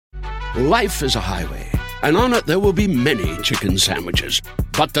Life is a highway, and on it there will be many chicken sandwiches.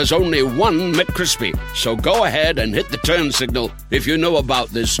 But there's only one McCrispy. So go ahead and hit the turn signal if you know about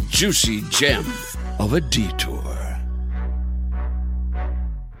this juicy gem of a detour.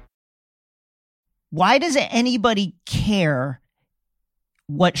 Why does anybody care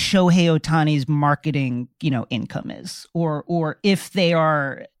what Shohei Ohtani's marketing, income is? Or if they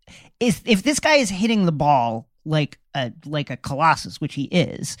are, if this guy is hitting the ball like a colossus, which he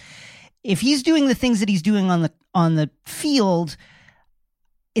is, if he's doing the things that he's doing on the field,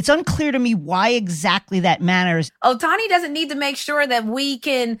 it's unclear to me why exactly that matters. Ohtani doesn't need to make sure that we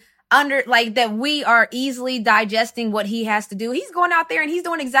can that we are easily digesting what he has to do. He's going out there and he's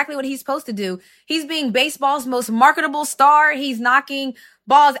doing exactly what he's supposed to do. He's being baseball's most marketable star. He's knocking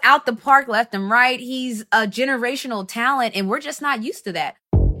balls out the park left and right. He's a generational talent, and we're just not used to that.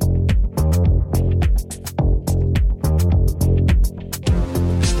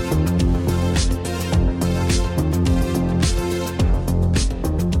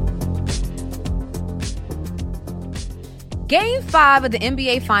 Game 5 of the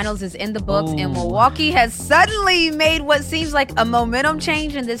NBA Finals is in the books, and Milwaukee has suddenly made what seems like a momentum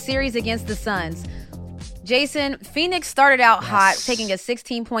change in this series against the Suns. Jason, Phoenix started out hot, taking a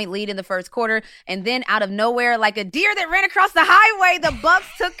 16-point lead in the first quarter, and then out of nowhere, like a deer that ran across the highway, the Bucks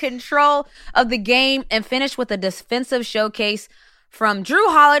took control of the game and finished with a defensive showcase from Jrue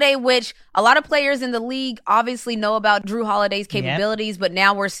Holiday, which a lot of players in the league obviously know about Jrue Holiday's capabilities, but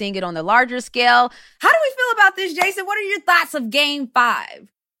now we're seeing it on the larger scale. How do we feel about this, Jason? What are your thoughts of Game 5?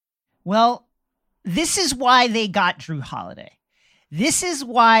 Well, this is why they got Jrue Holiday. This is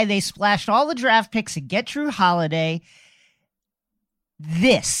why they splashed all the draft picks to get Jrue Holiday.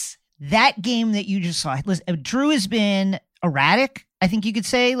 That game that you just saw, listen, Jrue has been erratic, I think you could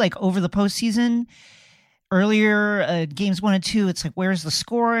say, like over the postseason. Earlier, games 1 and 2, it's like, where's the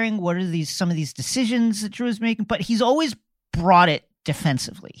scoring? What are some of these decisions that Jrue is making? But he's always brought it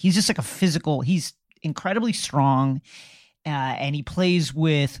defensively. He's just like he's incredibly strong, and he plays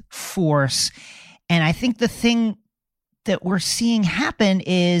with force. And I think the thing that we're seeing happen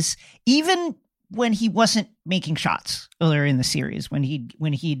is, even when he wasn't making shots earlier in the series, when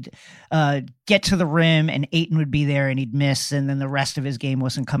he'd get to the rim and Ayton would be there and he'd miss, and then the rest of his game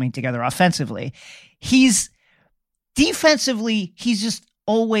wasn't coming together offensively. He's just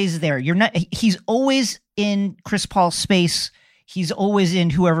always there. He's always in Chris Paul's space. He's always in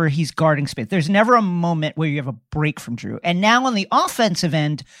whoever he's guarding space. There's never a moment where you have a break from Jrue. And now on the offensive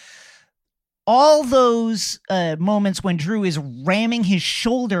end, all those moments when Jrue is ramming his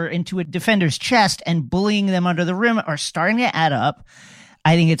shoulder into a defender's chest and bullying them under the rim are starting to add up.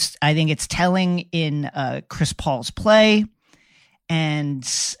 I think it's telling in Chris Paul's play, and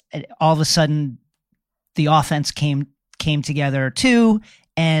all of a sudden the offense came together too.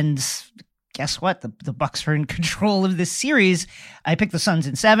 And guess what? The Bucks are in control of this series. I picked the Suns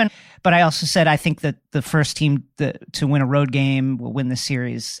in 7, but I also said I think that the first team to win a road game will win the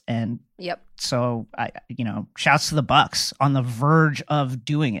series. And so shouts to the Bucks on the verge of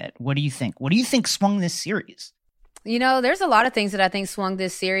doing it. What do you think? What do you think swung this series? There's a lot of things that I think swung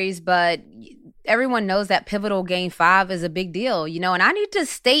this series, but everyone knows that pivotal Game 5 is a big deal, and I need to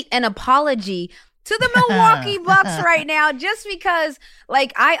state an apology to the Milwaukee Bucks right now, just because,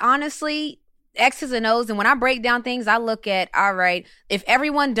 I honestly, X's and O's, and when I break down things, I look at, all right, if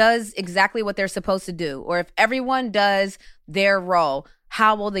everyone does exactly what they're supposed to do, or if everyone does their role,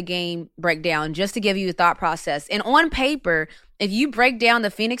 how will the game break down? Just to give you a thought process. And on paper, if you break down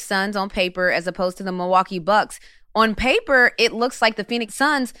the Phoenix Suns on paper as opposed to the Milwaukee Bucks, on paper, it looks like the Phoenix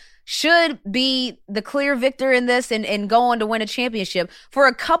Suns should be the clear victor in this and go on to win a championship. For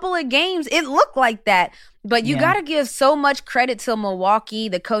a couple of games, it looked like that. But you got to give so much credit to Milwaukee,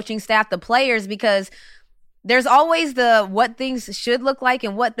 the coaching staff, the players, because there's always the what things should look like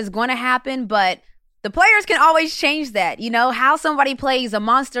and what is going to happen. But the players can always change that. How somebody plays a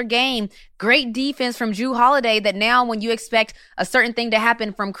monster game, great defense from Jrue Holiday, that now when you expect a certain thing to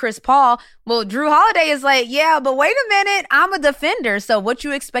happen from Chris Paul, well, Jrue Holiday is like, yeah, but wait a minute, I'm a defender. So what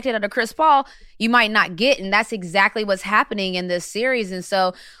you expected out of Chris Paul, you might not get. And that's exactly what's happening in this series. And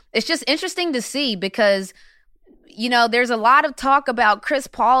so it's just interesting to see because there's a lot of talk about Chris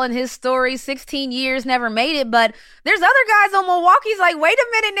Paul and his story, 16 years, never made it. But there's other guys on Milwaukee's like, wait a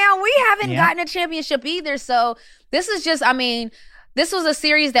minute now, we haven't gotten a championship either. So this is just, this was a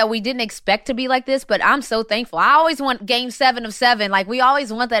series that we didn't expect to be like this, but I'm so thankful. I always want Game 7 of 7. We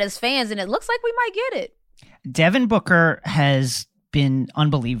always want that as fans, and it looks like we might get it. Devin Booker has been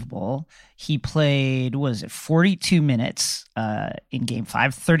unbelievable. He played, 42 minutes in Game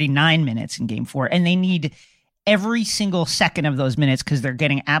 5, 39 minutes in Game 4, and they need every single second of those minutes because they're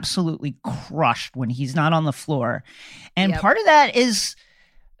getting absolutely crushed when he's not on the floor. And part of that is,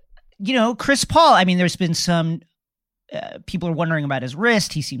 Chris Paul. I mean, there's been some people are wondering about his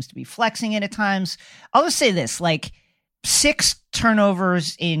wrist. He seems to be flexing it at times. I'll just say this, 6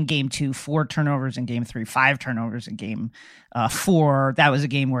 turnovers in game 2, 4 turnovers in game 3, 5 turnovers in game 4. That was a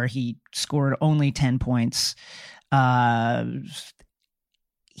game where he scored only 10 points.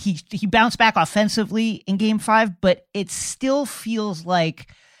 He bounced back offensively in game 5, but it still feels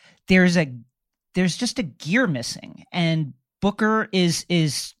like there's just a gear missing, and Booker is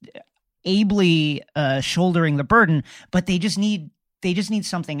ably shouldering the burden, but they just need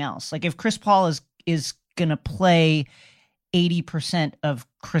something else. Like if Chris Paul is going to play 80% of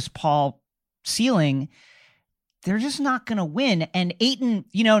Chris Paul ceiling, they're just not going to win. And Ayton,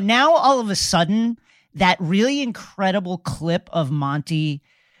 now all of a sudden that really incredible clip of Monty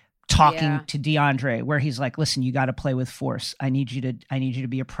talking to DeAndre where he's like, listen, you got to play with force. I need you to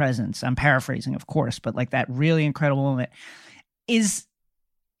be a presence. I'm paraphrasing, of course, but that really incredible moment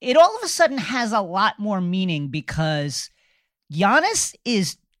it all of a sudden has a lot more meaning because Giannis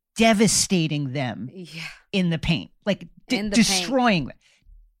is devastating them in the paint, destroying them,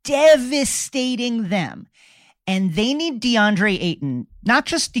 devastating them. And they need DeAndre Ayton, not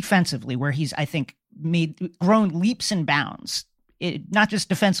just defensively, where he's, I think, grown leaps and bounds, not just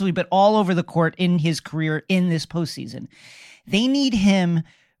defensively, but all over the court in his career in this postseason. They need him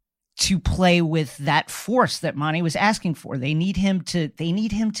to play with that force that Monty was asking for. They need him to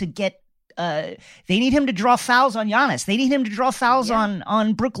draw fouls on Giannis. They need him to draw fouls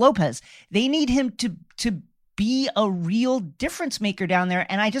on Brook Lopez. They need him to be a real difference maker down there.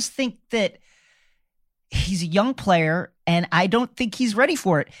 And I just think that he's a young player and I don't think he's ready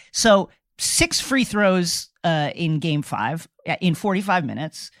for it. So 6 free throws in game 5 in 45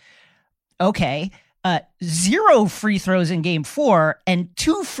 minutes. Okay. 0 free throws in game 4 and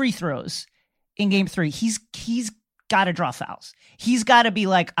 2 free throws in game 3. He's got to draw fouls. He's got to be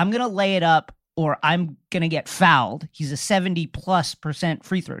like, I'm going to lay it up or I'm going to get fouled. He's a 70+%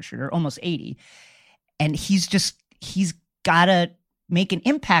 free throw shooter, almost 80. And he's got to make an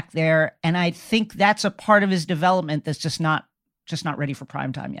impact there. And I think that's a part of his development that's just not ready for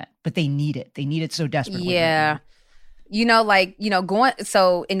prime time yet, but they need it. They need it so desperately. Yeah.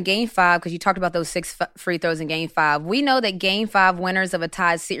 So in game 5, because you talked about those 6 free throws in game 5, we know that game 5 winners of a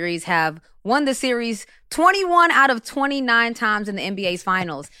tied series have won the series 21 out of 29 times in the NBA's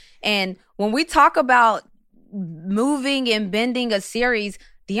finals. And when we talk about moving and bending a series,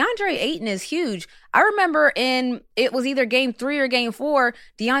 DeAndre Ayton is huge. I remember it was either game 3 or game 4,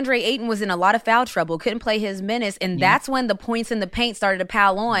 DeAndre Ayton was in a lot of foul trouble, couldn't play his minutes, and that's when the points in the paint started to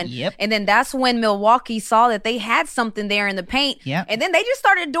pile on. Yep. And then that's when Milwaukee saw that they had something there in the paint. Yep. And then they just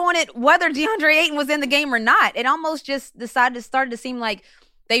started doing it whether DeAndre Ayton was in the game or not. It almost just started to seem like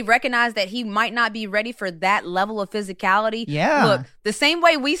they recognized that he might not be ready for that level of physicality. Yeah. Look, the same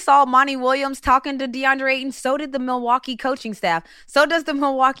way we saw Monty Williams talking to DeAndre Ayton, so did the Milwaukee coaching staff. So does the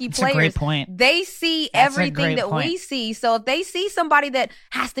Milwaukee players. That's a great point. They see everything that we see. So if they see somebody that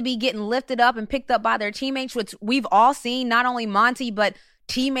has to be getting lifted up and picked up by their teammates, which we've all seen, not only Monty, but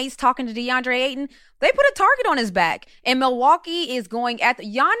teammates talking to DeAndre Ayton, they put a target on his back. And Milwaukee is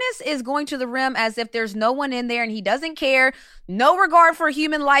Giannis is going to the rim as if there's no one in there and he doesn't care. No regard for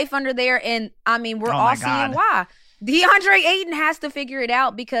human life under there. And I mean, we're all seeing why. DeAndre Ayton has to figure it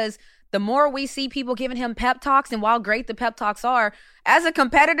out because the more we see people giving him pep talks, and while great the pep talks are, as a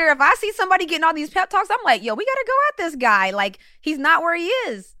competitor, if I see somebody getting all these pep talks, I'm like, yo, we got to go at this guy. Like, he's not where he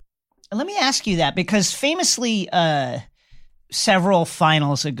is. Let me ask you that because famously, several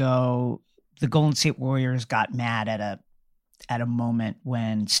finals ago, the Golden State Warriors got mad at a moment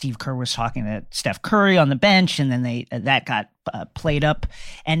when Steve Kerr was talking to Steph Curry on the bench, and then that got played up.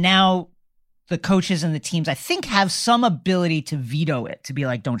 And now the coaches and the teams, I think, have some ability to veto it, to be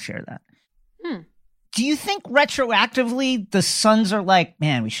like, don't share that. Do you think retroactively the Suns are like,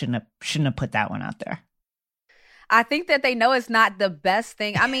 man, we shouldn't have put that one out there? I think that they know it's not the best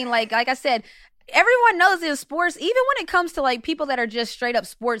thing. I mean, like I said, everyone knows in sports, even when it comes to like people that are just straight up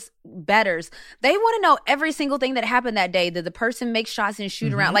sports bettors, they want to know every single thing that happened that day, that the person makes shots and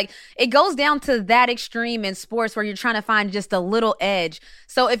shoot around. Like, it goes down to that extreme in sports where you're trying to find just a little edge.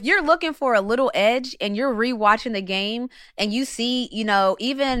 So if you're looking for a little edge and you're rewatching the game and you see,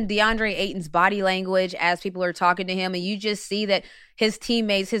 even DeAndre Ayton's body language as people are talking to him, and you just see that his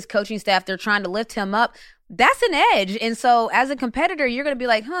teammates, his coaching staff, they're trying to lift him up, that's an edge. And so as a competitor, you're going to be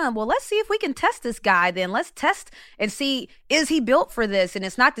like, well, let's see if we can test this guy then. Let's test and see, is he built for this? And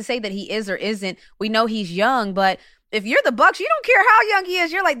it's not to say that he is or isn't. We know he's young, but if you're the Bucks, you don't care how young he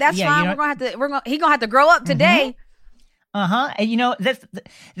is. You're like, that's fine. He's gonna have to grow up today. And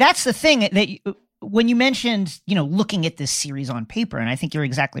that's the thing that when you mentioned, looking at this series on paper, and I think you're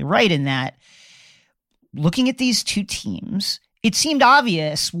exactly right in that, looking at these two teams, it seemed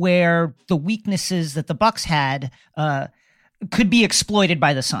obvious where the weaknesses that the Bucks had could be exploited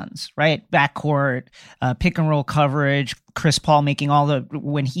by the Suns, right? Backcourt, pick and roll coverage, Chris Paul making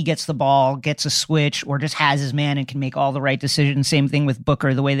when he gets the ball, gets a switch, or just has his man and can make all the right decisions. Same thing with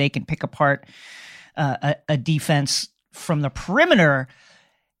Booker, the way they can pick apart a defense from the perimeter.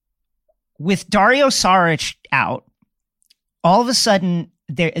 With Dario Saric out, all of a sudden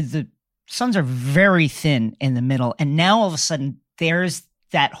the Suns are very thin in the middle, and now all of a sudden there's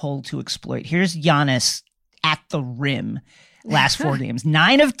that hole to exploit. Here's Giannis at the rim last 4 games.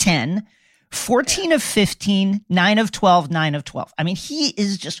 9 of 10, 14 of 15, 9 of 12, 9 of 12. I mean, he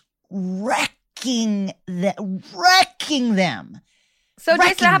is just wrecking them. So,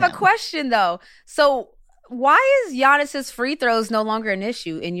 Jason, I have a question, though. So, why is Giannis's free throws no longer an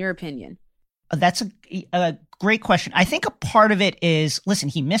issue, in your opinion? That's a great question. I think a part of it is, listen,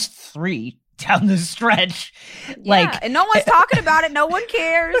 he missed 3 down the stretch. And no one's talking about it. No one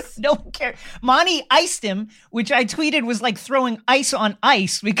cares. No one cares. Monty iced him, which I tweeted was like throwing ice on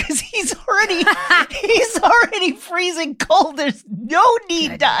ice because he's already freezing cold. There's no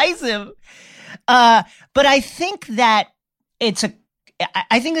need to ice him. But I think that it's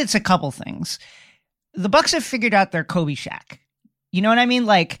a couple things. The Bucks have figured out their Kobe Shaq. You know what I mean?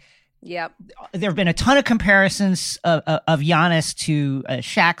 Yep. There have been a ton of comparisons of Giannis to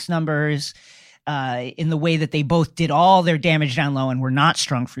Shaq's numbers in the way that they both did all their damage down low and were not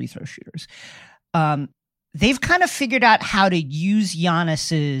strong free throw shooters. They've kind of figured out how to use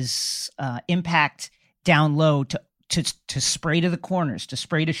Giannis's impact down low to spray to the corners, to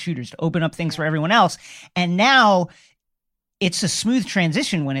spray to shooters, to open up things for everyone else. And now it's a smooth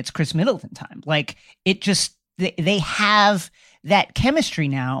transition when it's Chris Middleton time. They have that chemistry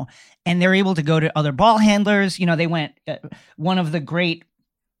now, and they're able to go to other ball handlers. They went one of the great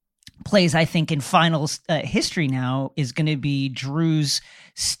plays, I think, in finals history now is going to be Drew's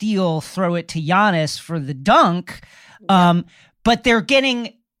steal, throw it to Giannis for the dunk. But they're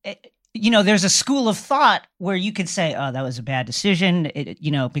getting, there's a school of thought where you could say, oh, that was a bad decision,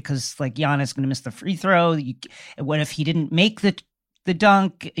 because Giannis is going to miss the free throw. What if he didn't make the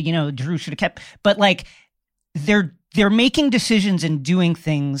dunk? Drew should have kept. But they're making decisions and doing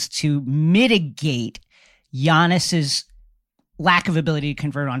things to mitigate Giannis's lack of ability to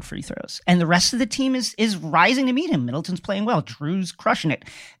convert on free throws. And the rest of the team is rising to meet him. Middleton's playing well. Drew's crushing it.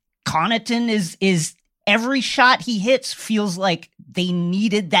 Connaughton is every shot he hits feels like they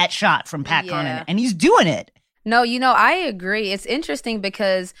needed that shot from Pat Connaughton, and he's doing it. No, I agree. It's interesting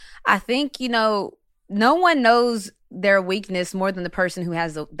because I think, no one knows their weakness more than the person who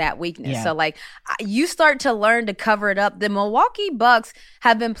has that weakness. Yeah. So you start to learn to cover it up. The Milwaukee Bucks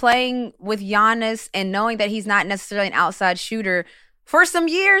have been playing with Giannis and knowing that he's not necessarily an outside shooter for some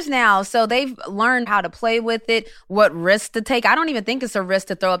years now. So they've learned how to play with it, what risks to take. I don't even think it's a risk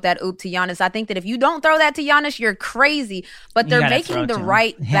to throw up that oop to Giannis. I think that if you don't throw that to Giannis, you're crazy. But they're making the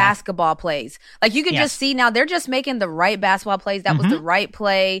right basketball plays. You can just see now, they're just making the right basketball plays. That was the right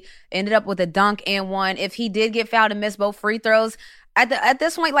play. Ended up with a dunk and one. If he did get fouled and miss both free throws, at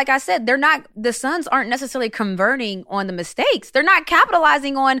this point, like I said, the Suns aren't necessarily converting on the mistakes. They're not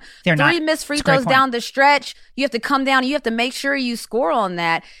capitalizing on 3 missed free throws down the stretch. You have to come down and you have to make sure you score on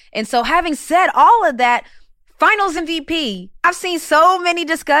that. And so having said all of that, Finals MVP, I've seen so many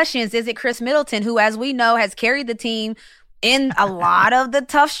discussions. Is it Chris Middleton, who, as we know, has carried the team in a lot of the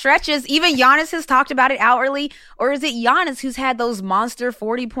tough stretches? Even Giannis has talked about it outwardly. Or is it Giannis who's had those monster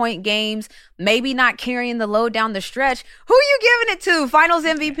 40-point games, maybe not carrying the load down the stretch? Who are you giving it to, Finals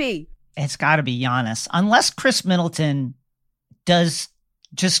MVP? It's got to be Giannis. Unless Chris Middleton does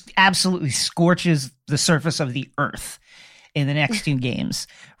just absolutely scorches the surface of the earth in the next 2 games,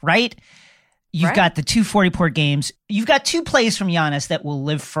 right? You've got the 2 40-point games. You've got 2 plays from Giannis that will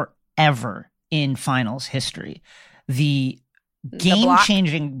live forever in finals history. The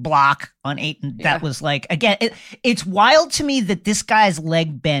game-changing block on Ayton, that was again, it's wild to me that this guy's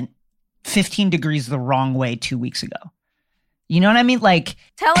leg bent 15 degrees the wrong way 2 weeks ago. You know what I mean?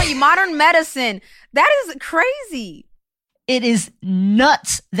 Telling you, modern medicine, that is crazy. It is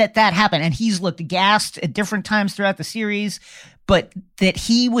nuts that happened. And he's looked gassed at different times throughout the series, but that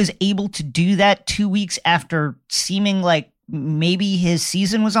he was able to do that 2 weeks after seeming like maybe his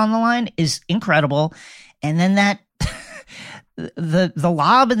season was on the line is incredible. And then that the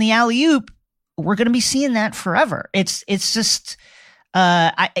lob and the alley-oop, we're going to be seeing that forever. It's just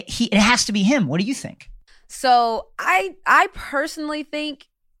it has to be him. What do you think? So I personally think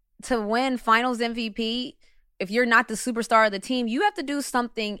to win Finals MVP, if you're not the superstar of the team, you have to do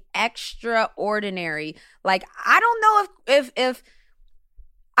something extraordinary. Like, I don't know if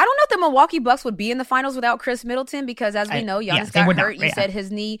the Milwaukee Bucks would be in the finals without Chris Middleton, because as we know, Giannis got hurt. You said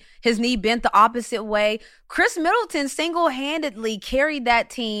his knee bent the opposite way. Chris Middleton single-handedly carried that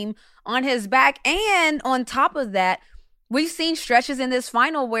team on his back. And on top of that, we've seen stretches in this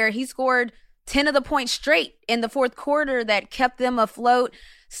final where he scored 10 of the points straight in the fourth quarter that kept them afloat.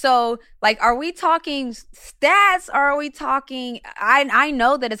 So, like, are we talking stats? Are we talking? I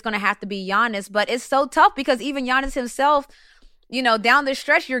know that it's going to have to be Giannis, but it's so tough because even Giannis himself, you know, down the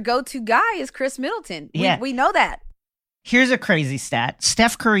stretch, your go-to guy is Chris Middleton. Yeah. We know that. Here's a crazy stat.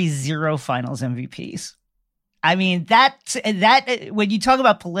 Steph Curry, 0 finals MVPs. I mean, that when you talk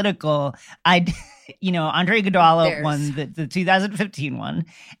about political, Andre Iguodala won the 2015 one,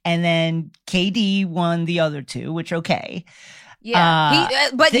 and then KD won the other two, which, okay. Yeah,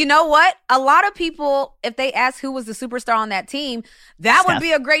 you know what? A lot of people, if they ask who was the superstar on that team, that would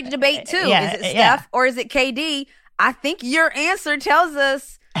be a great debate too. Is it Steph or is it KD? I think your answer tells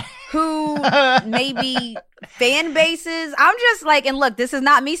us who maybe fan bases. I'm just like, and look, this is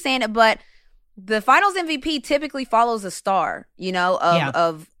not me saying it, but the Finals MVP typically follows a star, you know,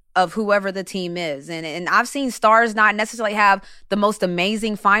 of whoever the team is. And I've seen stars not necessarily have the most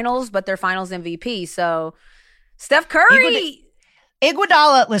amazing finals, but they're Finals MVP. So Steph Curry.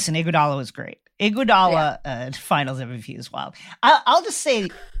 Iguodala was great. Iguodala, Finals MVP as well. I'll just say,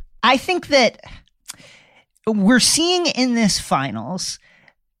 I think that we're seeing in this finals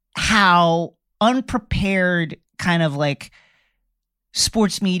how unprepared kind of like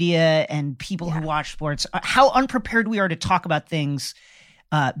sports media and people who watch sports, how unprepared we are to talk about things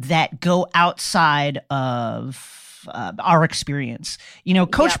that go outside of our experience. You know,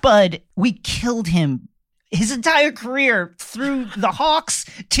 Coach Bud, we killed him. His entire career through the Hawks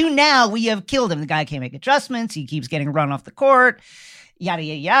to now, we have killed him. The guy can't make adjustments. He keeps getting run off the court. Yada,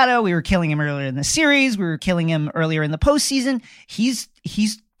 yada, yada. We were killing him earlier in the series. We were killing him earlier in the postseason. He's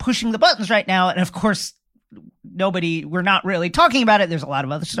pushing the buttons right now. And of course, we're not really talking about it. There's a lot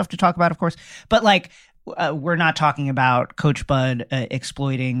of other stuff to talk about, of course. But like, we're not talking about Coach Bud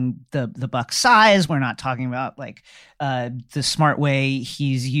exploiting the Bucks size. We're not talking about like the smart way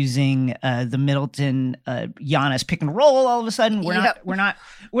he's using the Middleton Giannis pick and roll. All of a sudden, we're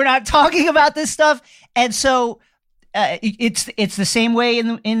not talking about this stuff. And so it's the same way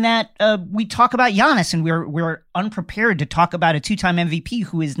in that we talk about Giannis, and we're unprepared to talk about a 2-time MVP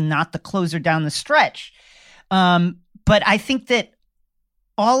who is not the closer down the stretch. But I think that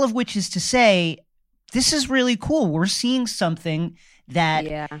all of which is to say, this is really cool. We're seeing something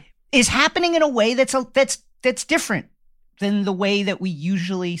that is happening in a way that's different than the way that we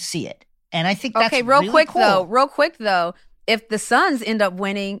usually see it. And I think that's real really cool. Real quick though, if the Suns end up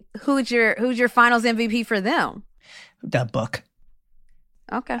winning, who's your Finals MVP for them? The Book.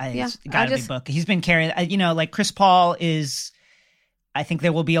 Okay, It's gotta be Book. He's been carrying. Like Chris Paul is. I think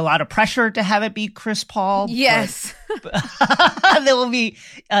there will be a lot of pressure to have it be Chris Paul. Yes, but there will be.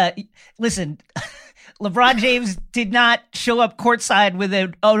 Listen. LeBron James did not show up courtside with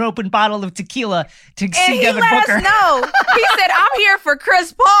an open bottle of tequila to see Devin Booker. He let us know. He said, "I'm here for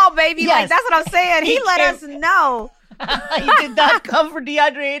Chris Paul, baby." Yes. Like, that's what I'm saying. He let us know. He did not come for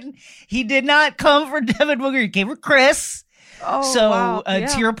DeAndre Ayton. He did not come for Devin Booker. He came for Chris.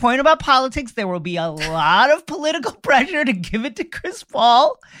 To your point about politics, there will be a lot of political pressure to give it to Chris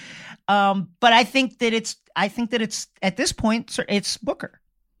Paul. But I think that it's at this point, it's Booker.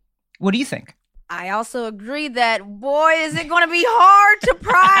 What do you think? I also agree that, boy, is it going to be hard to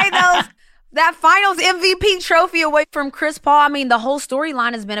pry that Finals MVP trophy away from Chris Paul. I mean, the whole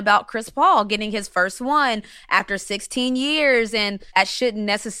storyline has been about Chris Paul getting his first one after 16 years, and that shouldn't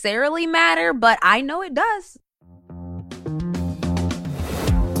necessarily matter, but I know it does.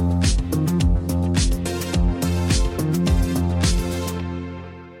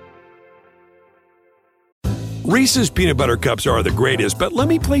 Reese's Peanut Butter Cups are the greatest, but let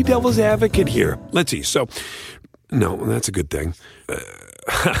me play devil's advocate here. Let's see. So, no, that's a good thing.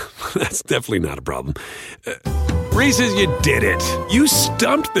 That's definitely not a problem. Reese's, you did it. You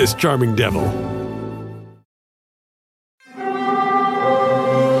stumped this charming devil.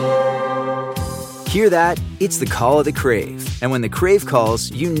 Hear that? It's the call of the Crave. And when the Crave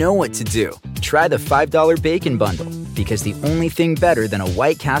calls, you know what to do. Try the $5 Bacon Bundle, because the only thing better than a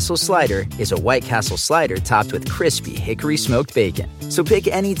White Castle slider is a White Castle slider topped with crispy hickory smoked bacon. So pick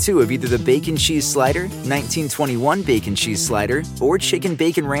any two of either the Bacon Cheese Slider, 1921 Bacon Cheese Slider, or Chicken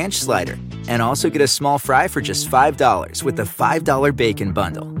Bacon Ranch Slider. And also get a small fry for just $5 with the $5 Bacon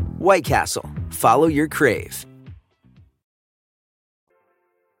Bundle. White Castle, follow your crave.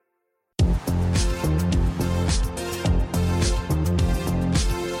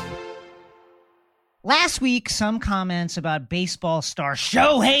 Last week, some comments about baseball star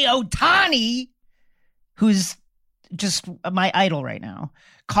Shohei Ohtani, who's just my idol right now,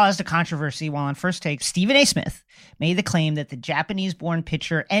 caused a controversy while on First Take. Stephen A. Smith made the claim that the Japanese-born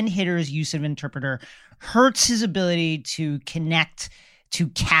pitcher and hitter's use of interpreter hurts his ability to connect, to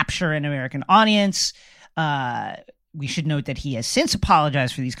capture an American audience. We should note that he has since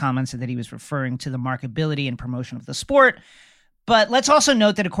apologized for these comments and that he was referring to the marketability and promotion of the sport. But let's also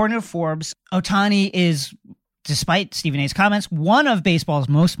note that according to Forbes, Ohtani is, despite Stephen A's comments, one of baseball's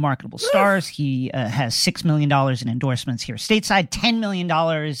most marketable stars. He has $6 million in endorsements here stateside, $10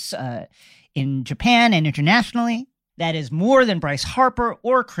 million in Japan and internationally. That is more than Bryce Harper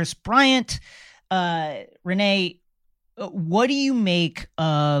or Chris Bryant. Renee, what do you make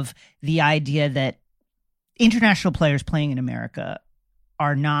of the idea that international players playing in America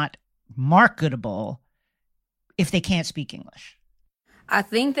are not marketable if they can't speak English? I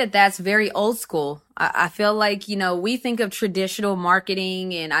think that that's very old school. I feel like, we think of traditional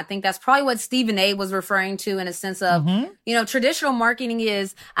marketing, and I think that's probably what Stephen A. was referring to in a sense of, traditional marketing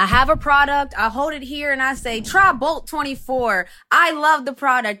is, I have a product, I hold it here and I say, try Bolt 24. I love the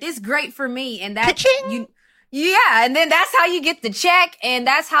product. It's great for me. And that's, and then that's how you get the check, and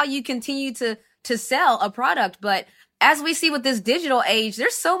that's how you continue to sell a product. But as we see with this digital age,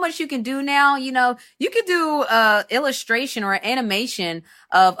 there's so much you can do now. You could do illustration or animation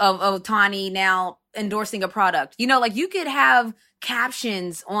of Ohtani now endorsing a product. You could have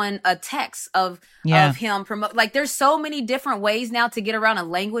captions on a text of him promote. Like, there's so many different ways now to get around a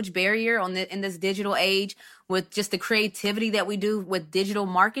language barrier in this digital age with just the creativity that we do with digital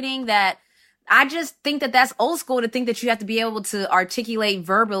marketing, that I just think that that's old school to think that you have to be able to articulate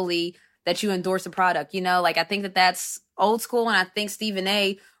verbally that you endorse a product. I think that that's old school. And I think Stephen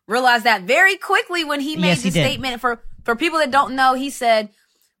A. realized that very quickly when he made the statement. For people that don't know, he said,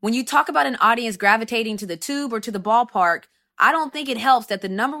 when you talk about an audience gravitating to the tube or to the ballpark, I don't think it helps that the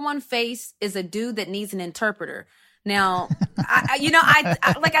number one face is a dude that needs an interpreter. Now,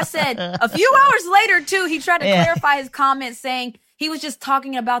 like I said, a few hours later too, he tried to clarify his comments, saying he was just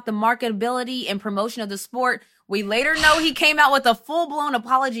talking about the marketability and promotion of the sport. We later know he came out with a full-blown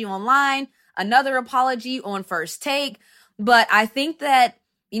apology online, another apology on First Take. But I think that,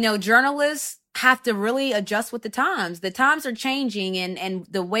 journalists have to really adjust with the times. The times are changing, and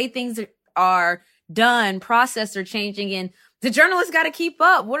the way things are done, processed, are changing, and the journalists got to keep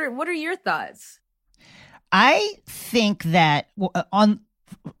up. What are your thoughts? I think that,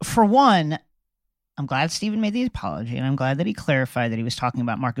 for one, I'm glad Stephen made the apology, and I'm glad that he clarified that he was talking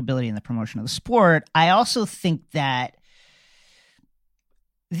about marketability and the promotion of the sport. I also think that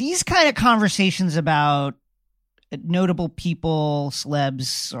these kind of conversations about notable people,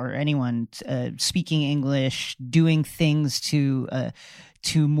 celebs, or anyone speaking English, doing things to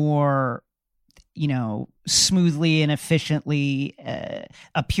more, smoothly and efficiently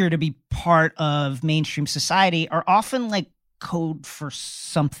appear to be part of mainstream society are often like code for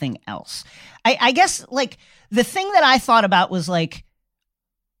something else. I guess, like, the thing that I thought about was, like,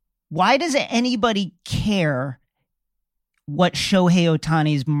 why does anybody care what Shohei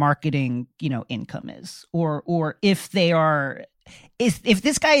Ohtani's marketing, income is, or if they are, if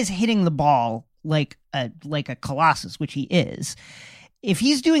this guy is hitting the ball like a colossus, which he is, if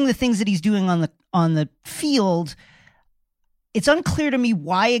he's doing the things that he's doing on the field, it's unclear to me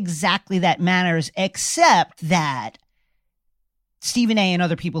why exactly that matters, except that Stephen A. and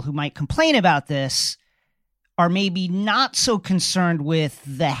other people who might complain about this are maybe not so concerned with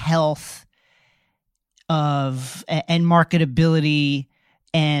the health of and marketability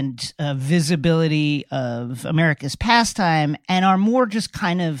and visibility of America's pastime, and are more just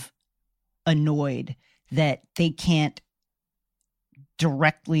kind of annoyed that they can't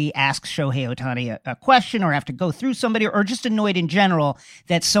directly ask Shohei Ohtani a question or have to go through somebody, or just annoyed in general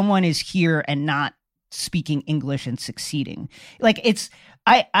that someone is here and not speaking English and succeeding. Like,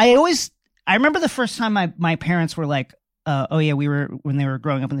 I remember the first time my parents were like, when they were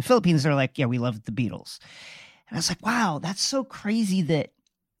growing up in the Philippines, they're like, yeah, we loved the Beatles. And I was like, wow, that's so crazy that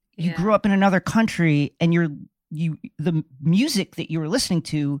you grew up in another country and the music that you were listening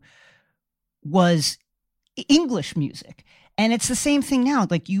to was English music. And it's the same thing now.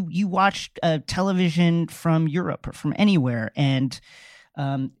 Like, you watch television from Europe or from anywhere, and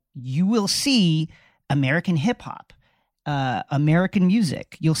you will see American hip hop, American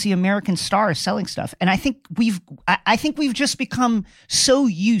music. You'll see American stars selling stuff. And I think we've just become so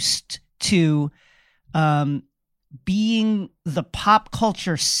used to being the pop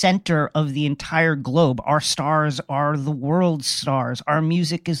culture center of the entire globe. Our stars are the world's stars. Our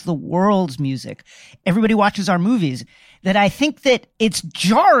music is the world's music. Everybody watches our movies. That I think that it's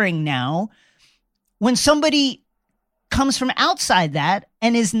jarring now when somebody comes from outside that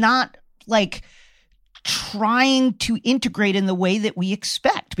and is not like trying to integrate in the way that we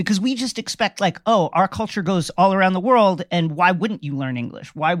expect, because we just expect like, oh, our culture goes all around the world, and why wouldn't you learn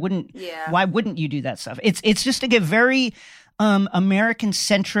English? Why wouldn't you do that stuff? It's just like a very American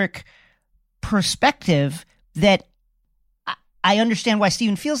centric perspective that I understand why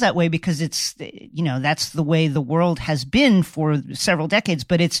Stephen feels that way, because it's, you know, that's the way the world has been for several decades,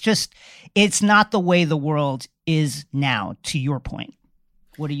 but it's not the way the world is now, to your point.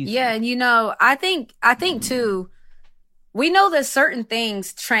 What do you think? Yeah, and you know, I think too, we know that certain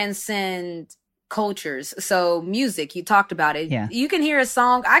things transcend cultures. So music, you talked about it. Yeah. You can hear a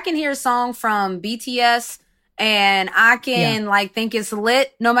song. I can hear a song from BTS and I can like think it's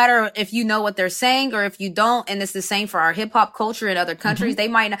lit, no matter if you know what they're saying or if you don't. And it's the same for our hip hop culture in other countries.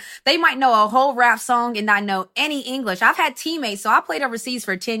 Mm-hmm. They might know a whole rap song and not know any English. I've had teammates. So I played overseas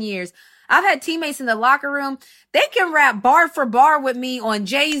for 10 years. I've had teammates in the locker room. They can rap bar for bar with me on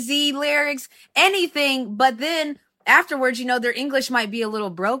Jay-Z lyrics, anything. But then afterwards, you know, their English might be a little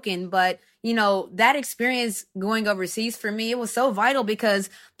broken. But, you know, that experience going overseas for me, it was so vital, because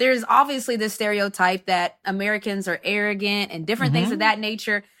there's obviously this stereotype that Americans are arrogant and different things of that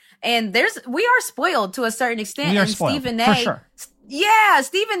nature. And we are spoiled to a certain extent. We are and spoiled, Stephen for A. sure. Yeah,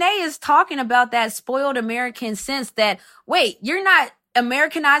 Stephen A. is talking about that spoiled American sense that, wait, you're not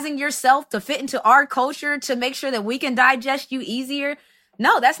Americanizing yourself to fit into our culture to make sure that we can digest you easier.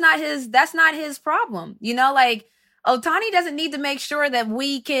 No, that's not his problem. You know, like Ohtani doesn't need to make sure that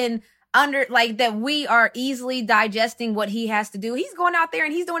we can that we are easily digesting what he has to do. He's going out there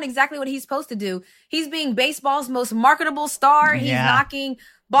and he's doing exactly what he's supposed to do. He's being baseball's most marketable star. He's knocking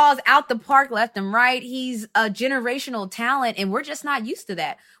balls out the park left and right. He's a generational talent, and we're just not used to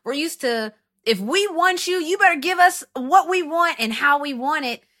that. We're used to, if we want you, you better give us what we want and how we want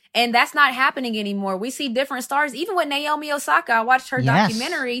it. And that's not happening anymore. We see different stars. Even with Naomi Osaka, I watched her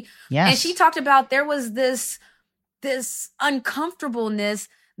documentary, and she talked about there was this uncomfortableness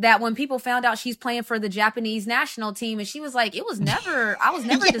that when people found out she's playing for the Japanese national team, and she was like, I was never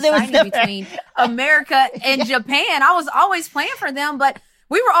deciding between America and Japan. I was always playing for them, but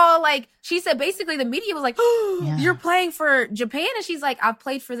we were all like, she said basically the media was like, oh, you're playing for Japan? And she's like, I've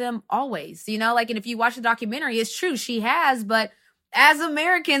played for them always, you know, like, and if you watch the documentary, it's true, she has. But as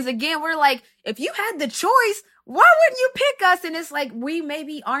Americans, again, we're like, if you had the choice, why wouldn't you pick us? And it's like, we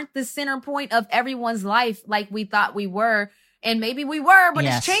maybe aren't the center point of everyone's life like we thought we were. And maybe we were, but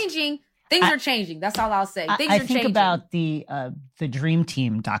it's changing. Things are changing. That's all I'll say. Things are changing. I think about the Dream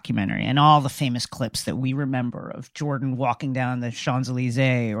Team documentary and all the famous clips that we remember of Jordan walking down the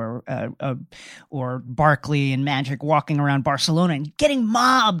Champs-Elysees, or Barkley and Magic walking around Barcelona and getting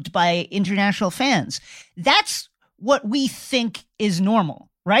mobbed by international fans. That's what we think is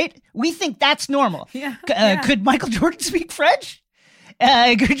normal, right? We think that's normal. Could Michael Jordan speak French?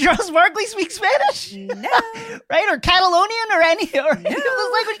 Could Charles Barkley speak Spanish? No. Right? Or Catalonian or any of those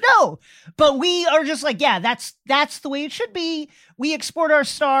languages? No. But we are just like, that's the way it should be. We export our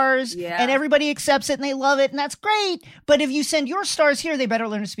stars and everybody accepts it and they love it and that's great. But if you send your stars here, they better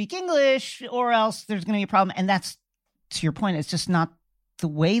learn to speak English or else there's going to be a problem. And that's, to your point, it's just not the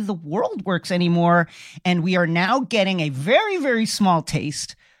way the world works anymore. And we are now getting a very, very small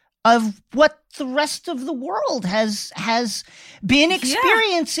taste of what the rest of the world has been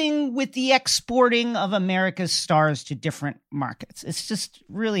experiencing with the exporting of America's stars to different markets. It's just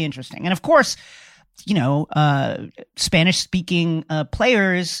really interesting. And of course, you know, Spanish-speaking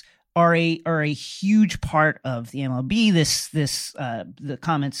players are a huge part of the MLB. The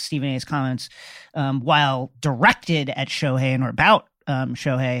comments, Stephen A's comments, while directed at Shohei and or about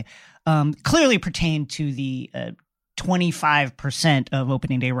Shohei, clearly pertain to the 25% of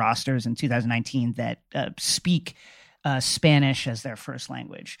opening day rosters in 2019 that speak Spanish as their first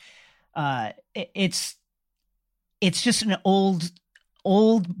language. It's just an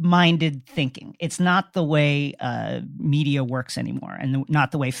old-minded thinking. It's not the way media works anymore, and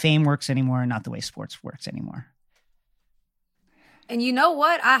not the way fame works anymore, and not the way sports works anymore. And you know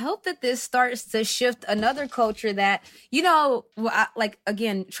what? I hope that this starts to shift another culture that, you know, like,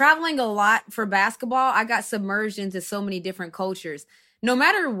 again, traveling a lot for basketball, I got submerged into so many different cultures. No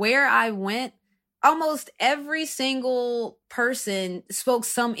matter where I went, almost every single person spoke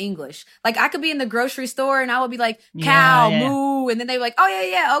some English. Like, I could be in the grocery store and I would be like, cow, moo. And then they were like, oh,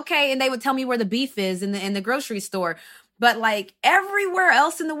 yeah, okay. And they would tell me where the beef is in the grocery store. But like everywhere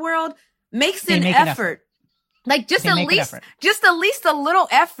else in the world makes an effort. Like just at least a little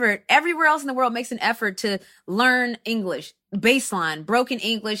effort. Everywhere else in the world makes an effort to learn English, baseline, broken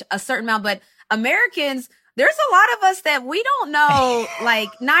English, a certain amount. But Americans, there's a lot of us that we don't know, like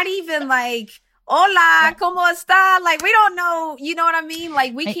not even like, hola, ¿cómo está? Like we don't know, you know what I mean?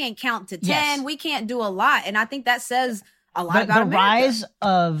 Like we can't count to 10. Yes. We can't do a lot. And I think that says a lot about America. Rise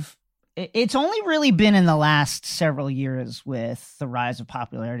of, it's only really been in the last several years with the rise of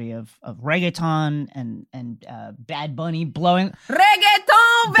popularity of reggaeton and Bad Bunny blowing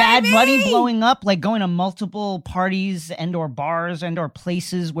up, like going to multiple parties and or bars and or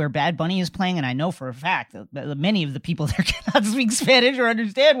places where Bad Bunny is playing. And I know for a fact that many of the people there cannot speak Spanish or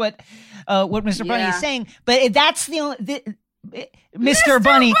understand what Mr. Bunny is saying. But that's the only Mr.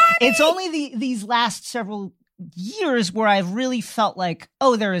 Bunny. It's only these last several years where I've really felt like,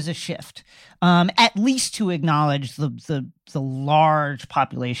 oh, there is a shift, at least to acknowledge the large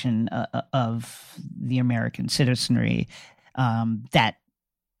population of the American citizenry that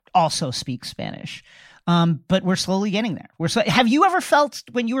also speaks Spanish. But we're slowly getting there. Have you ever felt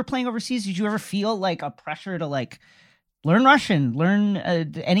when you were playing overseas, did you ever feel like a pressure to like learn Russian, learn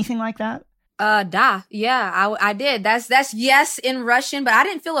anything like that? Yeah, I did. That's yes in Russian, but I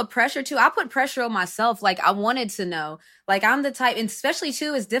didn't feel a pressure to. I put pressure on myself. Like I wanted to know. Like I'm the type, and especially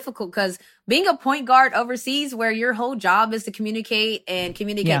too, it's difficult because being a point guard overseas where your whole job is to communicate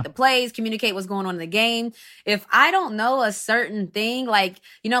the plays, communicate what's going on in the game. If I don't know a certain thing, like,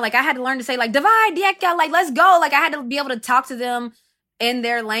 you know, like I had to learn to say like, Davai, Dieka, like, let's go. Like I had to be able to talk to them in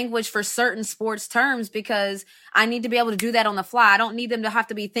their language for certain sports terms because I need to be able to do that on the fly. I don't need them to have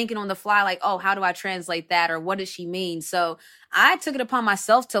to be thinking on the fly like, oh, how do I translate that? Or what does she mean? So I took it upon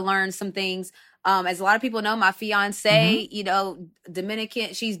myself to learn some things. As a lot of people know, my fiance, you know,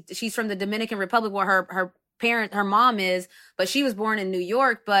 Dominican, she's from the Dominican Republic where her mom is, but she was born in New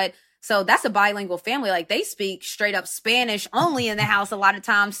York. But so that's a bilingual family. Like they speak straight up Spanish only in the house a lot of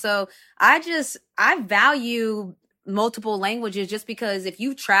times. So I value multiple languages just because if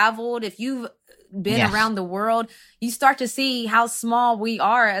you've traveled, if you've been around the world, you start to see how small we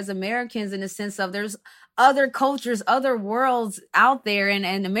are as Americans in the sense of there's other cultures, other worlds out there. And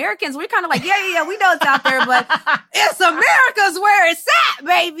Americans, we're kind of like, yeah, we know it's out there, but it's America's where it's at,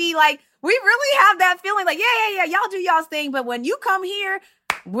 baby. Like we really have that feeling like, yeah, y'all do y'all's thing. But when you come here,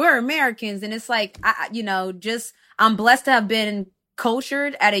 we're Americans. And it's like, I'm blessed to have been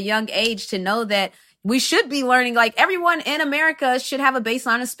cultured at a young age to know that we should be learning, like everyone in America should have a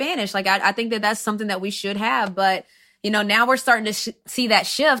baseline of Spanish. Like I think that that's something that we should have. But, you know, now we're starting to see that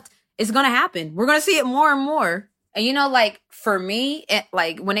shift. It's going to happen. We're going to see it more and more. And, you know, like for me,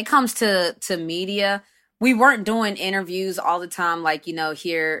 like when it comes to media, we weren't doing interviews all the time. Like, you know,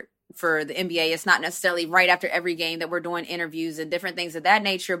 here for the NBA, it's not necessarily right after every game that we're doing interviews and different things of that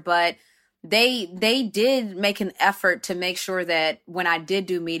nature. But they did make an effort to make sure that when I did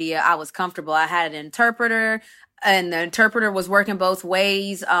do media, I was comfortable. I had an interpreter and the interpreter was working both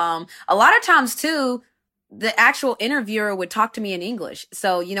ways. A lot of times too, the actual interviewer would talk to me in English.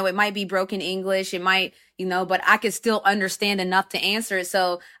 So, you know, it might be broken English. It might, you know, but I could still understand enough to answer it.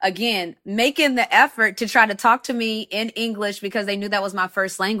 So again, making the effort to try to talk to me in English because they knew that was my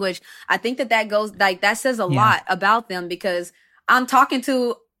first language. I think that goes like, that says a lot about them because I'm talking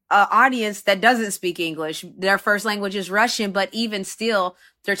to audience that doesn't speak English. Their first language is Russian, but even still,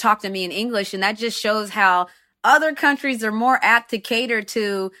 they're talking to me in English. And that just shows how other countries are more apt to cater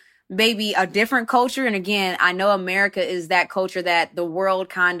to maybe a different culture. And again, I know America is that culture that the world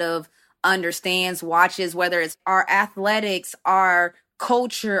kind of understands, watches, whether it's our athletics, our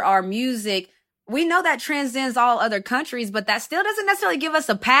culture, our music. We know that transcends all other countries, but that still doesn't necessarily give us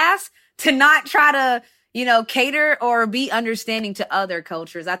a pass to not try to, you know, cater or be understanding to other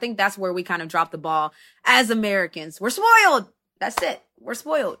cultures. I think that's where we kind of drop the ball as Americans. We're spoiled. That's it. We're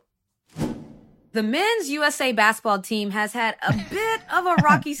spoiled. The men's USA basketball team has had a bit of a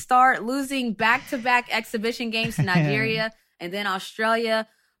rocky start, losing back-to-back exhibition games to Nigeria and then Australia.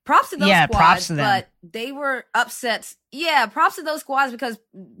 Props to those squads, props to them. But they were upsets. Yeah, props to those squads because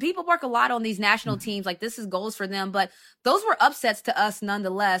people work a lot on these national teams. Like this is goals for them, but those were upsets to us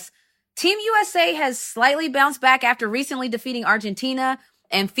nonetheless. Team USA has slightly bounced back after recently defeating Argentina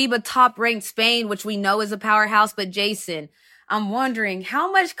and FIBA top-ranked Spain, which we know is a powerhouse. But Jason, I'm wondering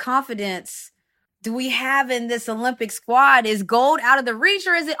how much confidence do we have in this Olympic squad? Is gold out of the reach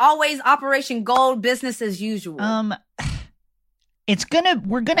or is it always Operation Gold, business as usual? We're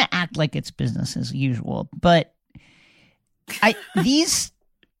gonna act like it's business as usual, but these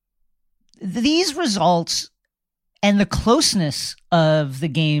results and the closeness of the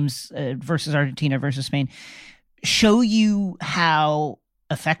games versus Argentina versus Spain show you how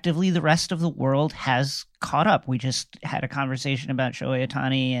effectively the rest of the world has caught up. We just had a conversation about Shohei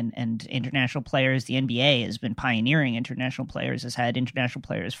Ohtani and international players. The NBA has been pioneering international players, has had international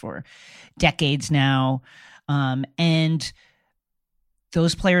players for decades now. And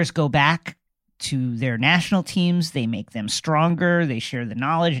those players go back to their national teams. They make them stronger. They share the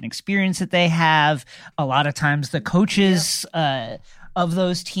knowledge and experience that they have. A lot of times the coaches of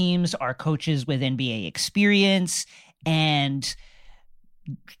those teams are coaches with NBA experience, and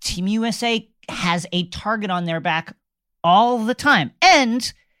Team USA has a target on their back all the time.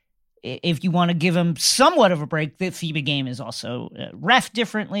 And if you want to give them somewhat of a break, the FIBA game is also ref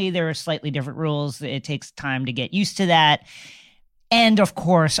differently. There are slightly different rules. It takes time to get used to that. And of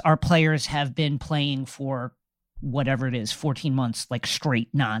course, our players have been playing for whatever it is, 14 months, like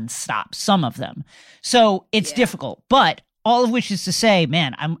straight nonstop, some of them. So it's difficult, but all of which is to say,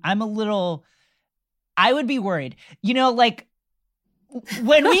 man, I'm a little, I would be worried, you know, like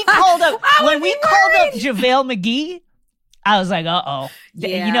when we called up, JaVale McGee, I was like,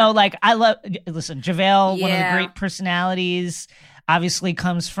 you know, like listen, JaVale, one of the great personalities, obviously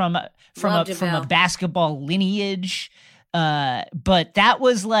comes from a basketball lineage. But that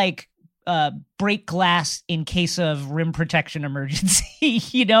was like break glass in case of rim protection emergency.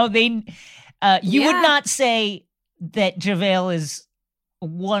 You know, you would not say that JaVale is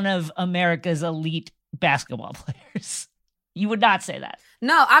one of America's elite basketball players. You would not say that.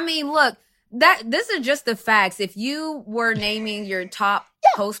 No, I mean, look, this is just the facts. If you were naming your top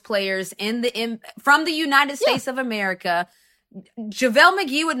post players from the United States of America, JaVale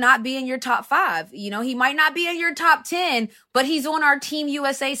McGee would not be in your top 5. You know, he might not be in your top 10, but he's on our Team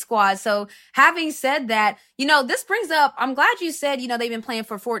USA squad. So having said that, you know, this brings up, I'm glad you said, you know, they've been playing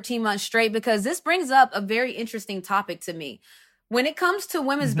for 14 months straight, because this brings up a very interesting topic to me. When it comes to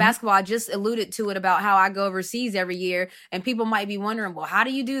women's basketball, I just alluded to it about how I go overseas every year, and people might be wondering, well, how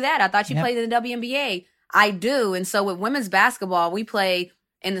do you do that? I thought you played in the WNBA. I do. And so with women's basketball, we play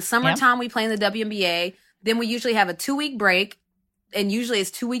in the summertime, we play in the WNBA. Then we usually have a 2-week break, and usually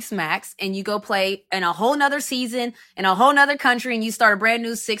it's 2 weeks max, and you go play in a whole nother season in a whole nother country, and you start a brand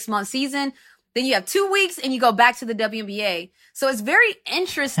new 6-month season. Then you have 2 weeks and you go back to the WNBA. So it's very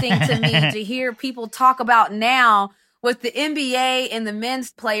interesting to me to hear people talk about now with the NBA and the men's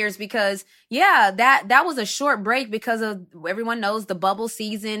players, because that was a short break because of, everyone knows, the bubble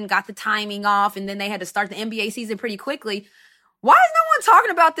season, got the timing off, and then they had to start the NBA season pretty quickly. Why is no one talking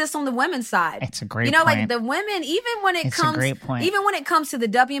about this on the women's side? It's a great point. You know, like the women, even when it comes to the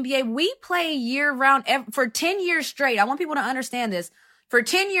WNBA, we play year round for 10 years straight. I want people to understand this. For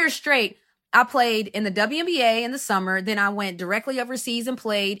 10 years straight, I played in the WNBA in the summer. Then I went directly overseas and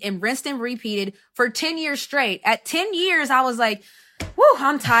played and rinsed and repeated for 10 years straight. At 10 years, I was like, whew,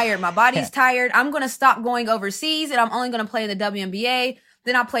 I'm tired. My body's tired. I'm going to stop going overseas, and I'm only going to play in the WNBA.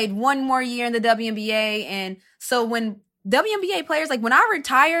 Then I played one more year in the WNBA. And so when WNBA players, like when I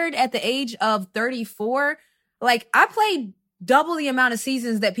retired at the age of 34, like I played double the amount of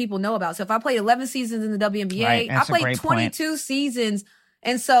seasons that people know about. So if I played 11 seasons in the WNBA, I played 22 seasons.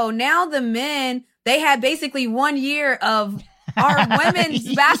 And so now the men, they had basically 1 year of our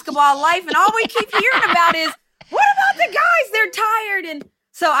women's basketball life. And all we keep hearing about is, what about the guys? They're tired. And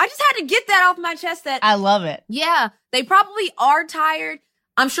so I just had to get that off my chest that I love it. Yeah, they probably are tired.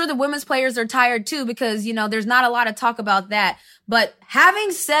 I'm sure the women's players are tired too, because, you know, there's not a lot of talk about that. But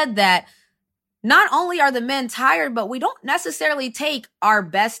having said that, not only are the men tired, but we don't necessarily take our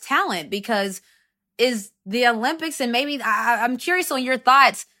best talent, because is the Olympics, and maybe I'm curious on your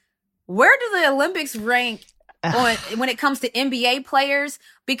thoughts, where do the Olympics rank when it comes to NBA players?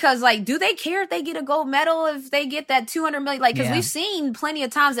 Because, like, do they care if they get a gold medal, if they get that $200 million? Like, because we've seen plenty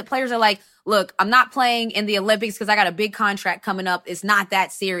of times that players are like, look, I'm not playing in the Olympics because I got a big contract coming up. It's not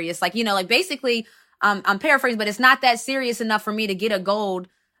that serious. Like, you know, like basically, I'm paraphrasing, but it's not that serious enough for me to get a gold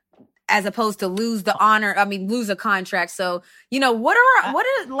as opposed to lose a contract. So, you know, what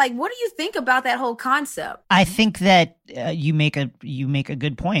do you think about that whole concept? I think that you make a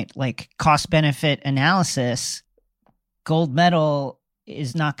good point. Like, cost benefit analysis, gold medal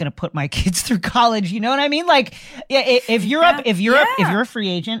is not going to put my kids through college. You know what I mean? Like, if you're a free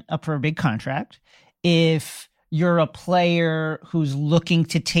agent up for a big contract, if you're a player who's looking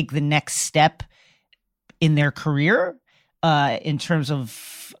to take the next step in their career, in terms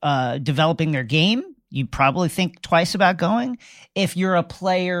of developing their game, you probably think twice about going. If you're a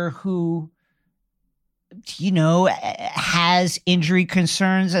player who, you know, has injury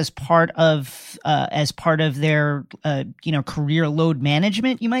concerns as part of their career load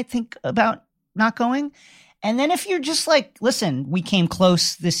management, you might think about not going. And then if you're just like, listen, we came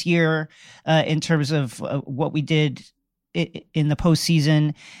close this year in terms of what we did in the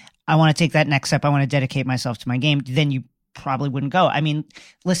postseason, I want to take that next step, I want to dedicate myself to my game, then you probably wouldn't go. I mean,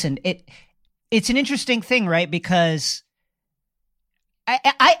 listen, it's an interesting thing, right? Because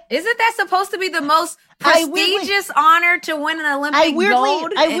isn't that supposed to be the most prestigious honor to win an Olympic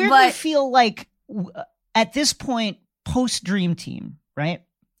gold? I weirdly feel like at this point, post Dream Team, right?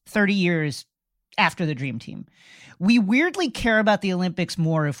 30 years after the Dream Team, we weirdly care about the Olympics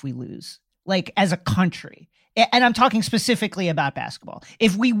more if we lose, like as a country. And I'm talking specifically about basketball.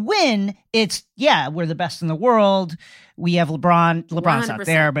 If we win, it's, we're the best in the world. We have LeBron. LeBron's 100%. Not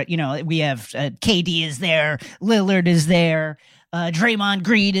there, but, we have KD is there. Lillard is there. Draymond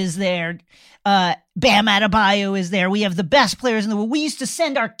Green is there. Bam Adebayo is there. We have the best players in the world. We used to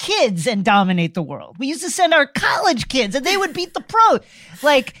send our kids and dominate the world. We used to send our college kids and they would beat the pro.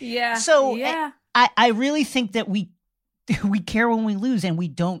 I really think that we care when we lose and we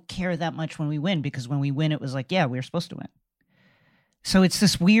don't care that much when we win, because when we win, it was like, we were supposed to win. So it's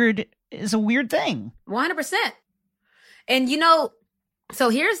a weird thing. 100%. And so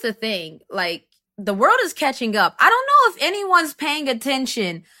here's the thing, like the world is catching up. I don't know if anyone's paying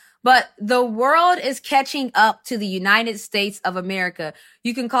attention, but the world is catching up to the United States of America.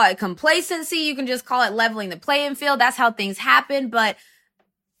 You can call it complacency. You can just call it leveling the playing field. That's how things happen. But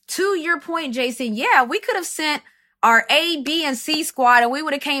to your point, Jason, we could have sent our A, B, and C squad, and we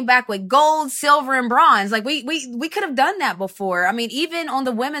would have came back with gold, silver, and bronze. Like we could have done that before. I mean, even on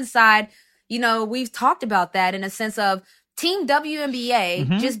the women's side, we've talked about that in a sense of Team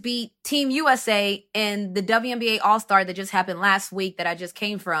WNBA just beat Team USA in the WNBA All-Star that just happened last week that I just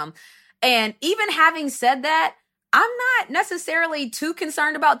came from. And even having said that, I'm not necessarily too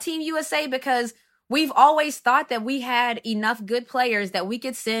concerned about Team USA because we've always thought that we had enough good players that we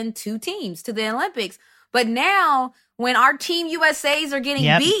could send 2 teams to the Olympics. But now when our Team USAs are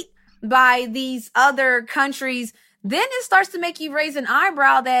getting beat by these other countries, then it starts to make you raise an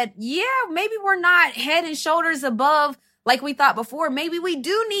eyebrow that, maybe we're not head and shoulders above like we thought before. Maybe we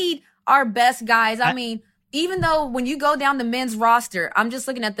do need our best guys. I mean, even though when you go down the men's roster, I'm just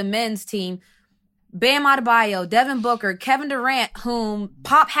looking at the men's team, Bam Adebayo, Devin Booker, Kevin Durant, whom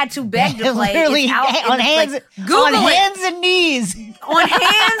Pop had to beg to play. Literally on hands and knees. On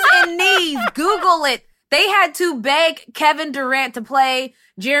hands and knees. Google it. They had to beg Kevin Durant to play.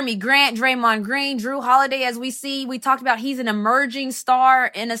 Jeremy Grant, Draymond Green, Drew Holiday, as we talked about, he's an emerging star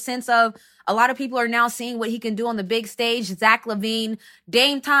in a sense of a lot of people are now seeing what he can do on the big stage. Zach LaVine,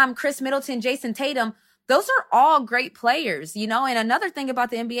 Dame Time, Chris Middleton, Jason Tatum. Those are all great players, And another thing about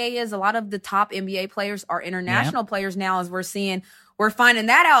the NBA is a lot of the top NBA players are international players now, as we're finding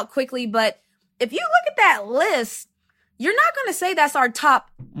that out quickly. But if you look at that list, you're not going to say that's our top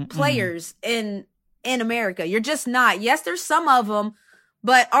players in America. You're just not. Yes, there's some of them,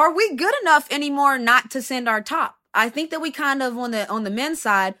 but are we good enough anymore not to send our top? I think that we kind of on the men's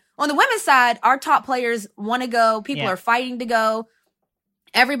side. On the women's side, our top players want to go. People are fighting to go.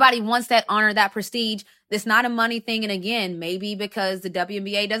 Everybody wants that honor, that prestige. It's not a money thing. And again, maybe because the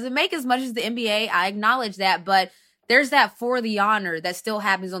WNBA doesn't make as much as the NBA. I acknowledge that. But there's that for the honor that still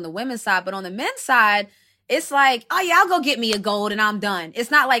happens on the women's side. But on the men's side, it's like, I'll go get me a gold and I'm done.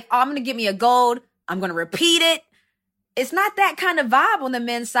 It's not like, I'm going to get me a gold. I'm going to repeat it. It's not that kind of vibe on the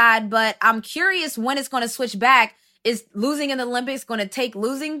men's side. But I'm curious when it's going to switch back. Is losing in the Olympics going to take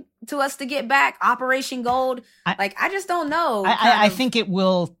losing to us to get back? Operation Gold? I just don't know. I think it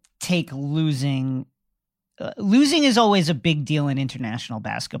will take losing. Losing is always a big deal in international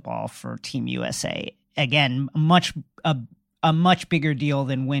basketball for Team USA. Again, a much bigger deal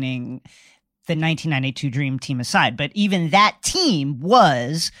than winning the 1992 Dream Team aside. But even that team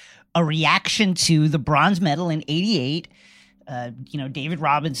was a reaction to the bronze medal in '88. David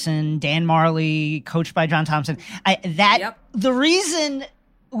Robinson, Dan Marley, coached by John Thompson. The reason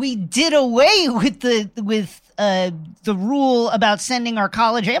we did away with the rule about sending our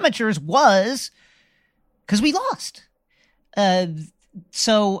college amateurs was because we lost.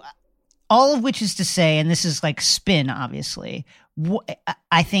 So all of which is to say, and this is like spin, obviously,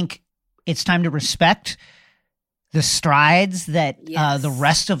 I think it's time to respect the strides that the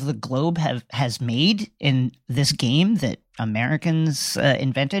rest of the globe has made in this game that Americans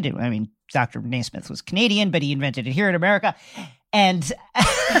invented. I mean, Dr. Naismith was Canadian, but he invented it here in America, and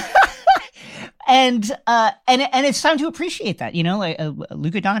and it's time to appreciate that. Like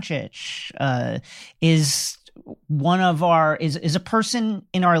Luka Doncic is one of is a person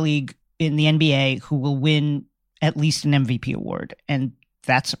in our league in the NBA who will win at least an MVP award, and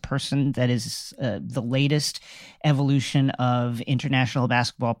that's a person that is the latest evolution of international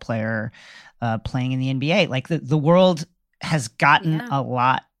basketball player playing in the NBA. Like the world has gotten a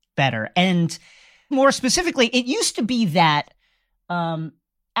lot better. And more specifically, it used to be that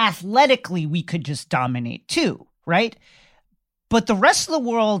athletically we could just dominate too, right? But the rest of the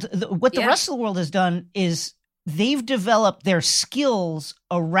world, what the rest of the world has done is they've developed their skills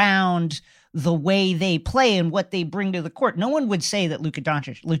around the way they play and what they bring to the court. No one would say that Luka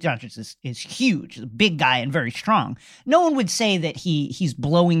Doncic is huge, a big guy and very strong. No one would say that he's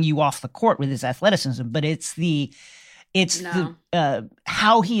blowing you off the court with his athleticism, but it's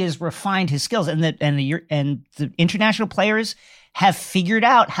how he has refined his skills, and the international players have figured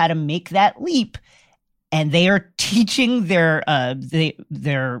out how to make that leap, and they are teaching their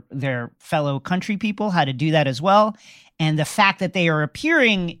fellow country people how to do that as well. And the fact that they are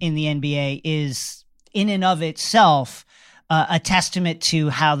appearing in the NBA is, in and of itself, a testament to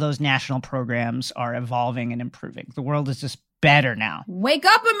how those national programs are evolving and improving. The world is just better now. Wake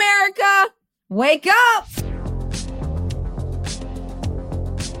up, America! Wake up!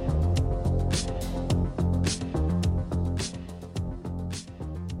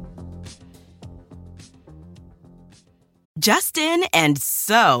 Just in and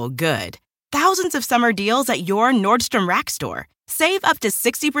so good. Thousands of summer deals at your Nordstrom Rack store. Save up to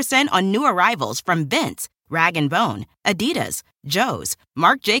 60% on new arrivals from Vince, Rag & Bone, Adidas, Joe's,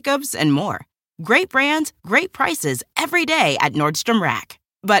 Marc Jacobs, and more. Great brands, great prices every day at Nordstrom Rack.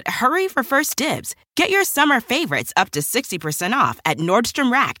 But hurry for first dibs. Get your summer favorites up to 60% off at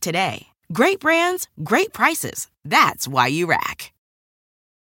Nordstrom Rack today. Great brands, great prices. That's why you rack.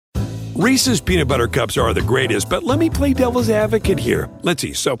 Reese's peanut butter cups are the greatest, but let me play devil's advocate here. Let's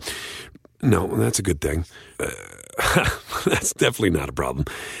see. So, no, that's a good thing. That's definitely not a problem.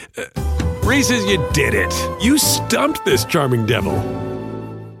 Reese's, you did it. You stumped this charming devil.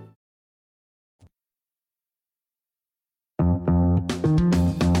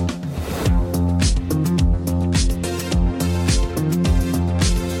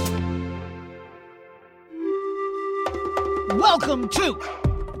 Welcome to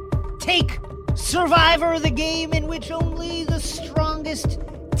Take Survivor, the game in which only the strongest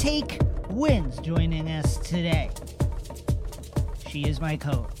take wins. Joining us today, she is my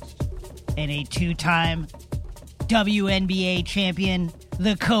co-host and a two-time WNBA champion,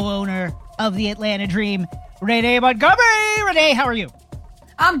 the co-owner of the Atlanta Dream, Renee Montgomery. Renee, how are you?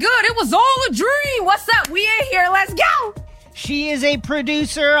 I'm good. It was all a dream. What's up? We in here. Let's go. She is a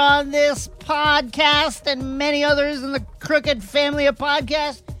producer on this podcast and many others in the Crooked family of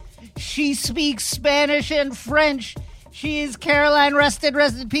podcasts. She speaks Spanish and French. She is Caroline Rested.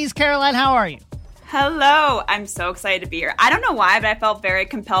 Rest in peace, Caroline. How are you? Hello. I'm so excited to be here. I don't know why, but I felt very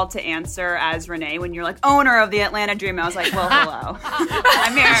compelled to answer as Renee when you're like, owner of the Atlanta Dream. I was like, well, hello.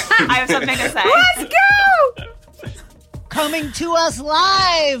 I'm here. I have something to say. Let's go! Coming to us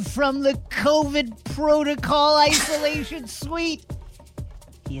live from the COVID protocol isolation suite.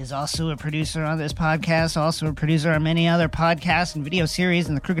 He is also a producer on this podcast, also a producer on many other podcasts and video series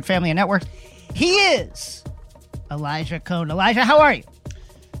in the Crooked Family Network. He is Elijah Cone. Elijah, how are you?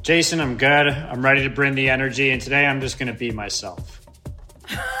 Jason, I'm good. I'm ready to bring the energy, and today I'm just going to be myself.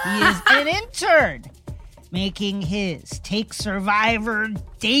 He is an intern making his Take Survivor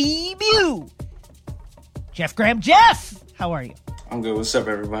debut. Jeff Graham. Jeff, how are you? I'm good. What's up,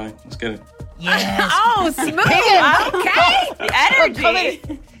 everybody? Let's get it. Yes. Oh, smooth. Okay. The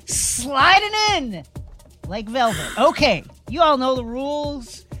energy. Sliding in like velvet. Okay, you all know the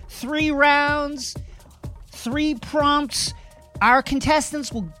rules. 3 rounds, 3 prompts. Our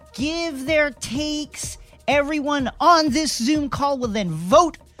contestants will give their takes. Everyone on this Zoom call will then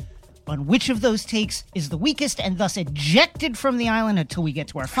vote on which of those takes is the weakest and thus ejected from the island until we get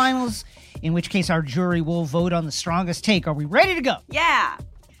to our finals, in which case our jury will vote on the strongest take. Are we ready to go? Yeah.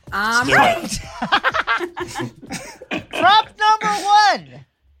 Right. Prop number 1.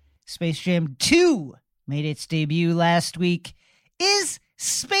 Space Jam 2 made its debut last week. Is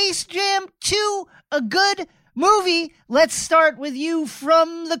Space Jam 2 a good movie? Let's start with you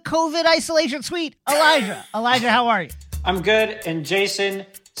from the COVID isolation suite. Elijah. Elijah, how are you? I'm good, and Jason,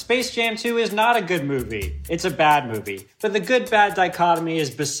 Space Jam 2 is not a good movie. It's a bad movie. But the good-bad dichotomy is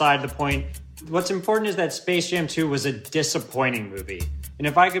beside the point. What's important is that Space Jam 2 was a disappointing movie. And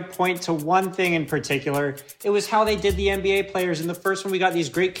if I could point to one thing in particular, it was how they did the NBA players. In the first one, we got these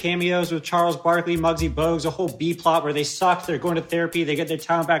great cameos with Charles Barkley, Muggsy Bogues, a whole B-plot where they suck, they're going to therapy, they get their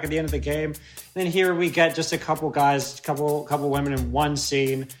talent back at the end of the game. And then here we get just a couple guys, couple women in one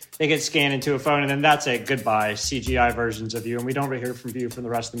scene. They get scanned into a phone, and then that's it. Goodbye, CGI versions of you. And we don't hear from you from the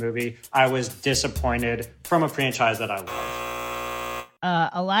rest of the movie. I was disappointed from a franchise that I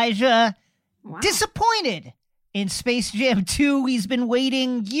love. Elijah, disappointed in Space Jam 2. He's been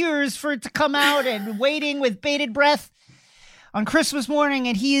waiting years for it to come out and waiting with bated breath. on Christmas morning,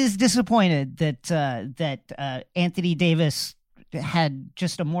 and he is disappointed that Anthony Davis had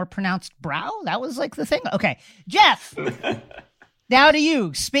just a more pronounced brow. That was like the thing. Okay, Jeff, now to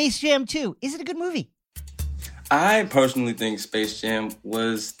you. Space Jam 2. Is it a good movie? I personally think Space Jam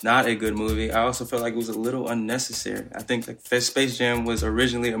was not a good movie. I also felt like it was a little unnecessary. I think Space Jam was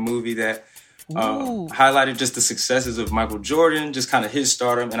originally a movie that highlighted just the successes of Michael Jordan, just kind of his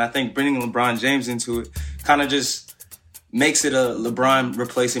stardom. And I think bringing LeBron James into it kind of just makes it a LeBron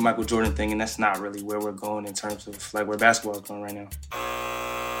replacing Michael Jordan thing. And that's not really where we're going in terms of like where basketball is going right now.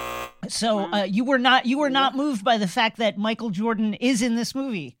 So you were not moved by the fact that Michael Jordan is in this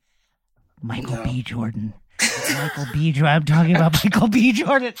movie. Michael B. Jordan. Michael B. Jordan. I'm talking about Michael B.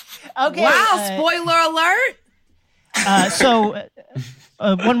 Jordan. Okay. Wow, spoiler alert. So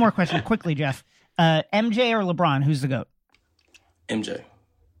one more question quickly, Jeff. MJ or LeBron, who's the GOAT? MJ.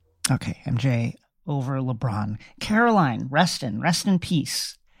 Okay, MJ over LeBron. Caroline, rest in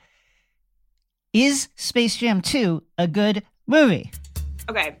peace. Is Space Jam 2 a good movie?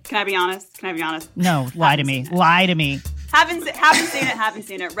 Okay, can I be honest? No, lie to me. Haven't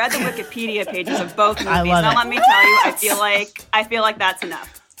seen it. Read the Wikipedia pages of both movies. I love now it. let me tell you, I feel like that's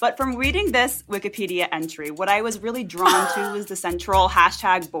enough. But from reading this Wikipedia entry, what I was really drawn to was the central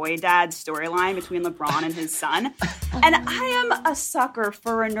 #BoyDad storyline between LeBron and his son. And I am a sucker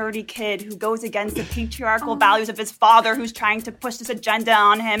for a nerdy kid who goes against the patriarchal values of his father, who's trying to push this agenda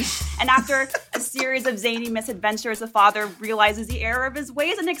on him. And after a series of zany misadventures, the father realizes the error of his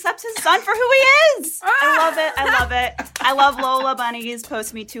ways and accepts his son for who he is. I love it. I love Lola Bunny's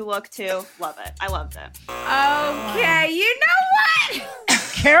post-Me Too look, too. Love it. I loved it. Okay, you know what?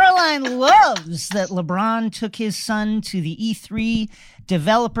 Caroline loves that LeBron took his son to the E3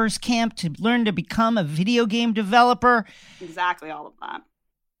 developers camp to learn to become a video game developer. Exactly all of that.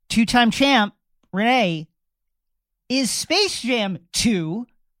 Two-time champ, Renee, is Space Jam 2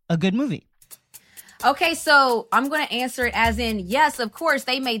 a good movie? Okay, so I'm going to answer it as in, yes, of course,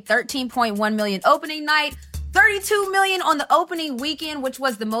 they made $13.1 million opening night, $32 million on the opening weekend, which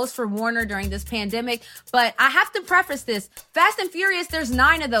was the most for Warner during this pandemic. But I have to preface this. Fast and Furious, there's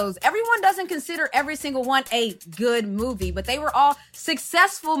 9 of those. Everyone doesn't consider every single one a good movie, but they were all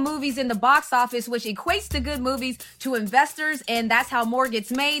successful movies in the box office, which equates to good movies to investors, and that's how more gets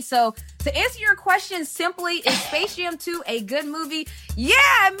made. So to answer your question simply, is Space Jam 2 a good movie? Yeah,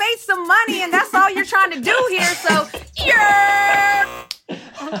 it made some money, and that's all you're trying to do here. So, yeah.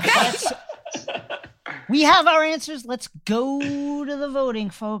 Okay. We have our answers. Let's go to the voting,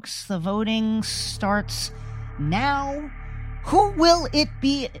 folks. The voting starts now. Who will it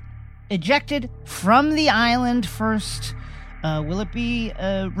be ejected from the island first? Will it be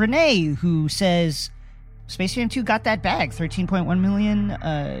Renee, who says Space Jam 2 got that bag? 13.1 million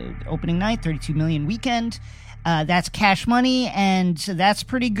opening night, 32 million weekend. That's cash money, and that's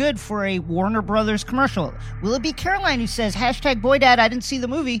pretty good for a Warner Brothers commercial. Will it be Caroline, who says, #BoyDad, I didn't see the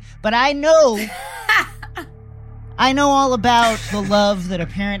movie, but I know all about the love that a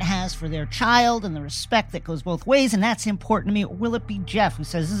parent has for their child and the respect that goes both ways, and that's important to me? Or will it be Jeff, who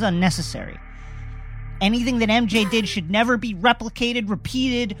says this is unnecessary? Anything that MJ did should never be replicated,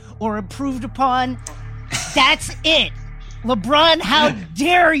 repeated, or improved upon. That's it. LeBron, how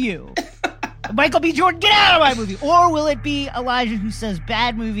dare you? Michael B. Jordan, get out of my movie. Or will it be Elijah, who says,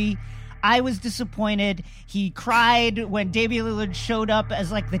 bad movie, I was disappointed. He cried when Damian Lillard showed up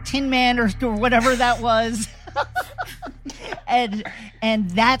as like the Tin Man or whatever that was. and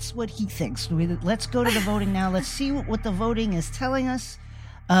that's what he thinks. Let's go to the voting now. Let's see what the voting is telling us.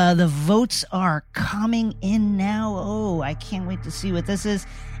 The votes are coming in now. Oh, I can't wait to see what this is.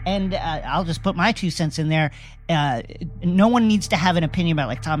 And I'll just put my 2 cents in there. No one needs to have an opinion about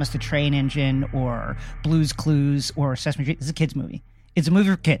like Thomas the Train Engine or Blue's Clues or Sesame Street. It's a kid's movie. It's a movie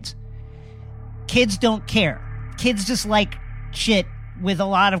for kids. Kids don't care. Kids just like shit with a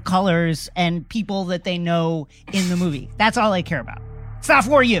lot of colors and people that they know in the movie. That's all they care about. It's not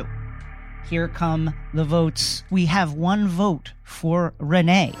for you. Here come the votes. We have 1 vote for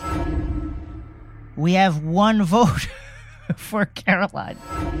Renee. We have 1 vote for Caroline.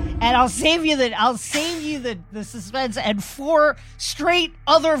 And I'll save you the suspense and 4 straight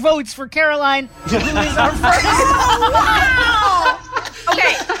other votes for Caroline, who is our first. Oh, wow!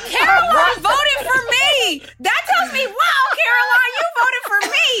 Okay, Caroline voted for me. That tells me, wow, Caroline, you voted for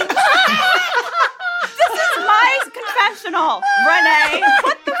me. This is my confessional, Renee.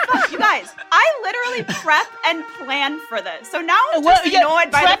 What the fuck? You guys, I literally prep and plan for this. So now I'm just annoyed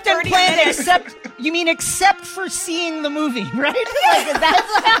by the 30 minutes. Except for seeing the movie, right? Like,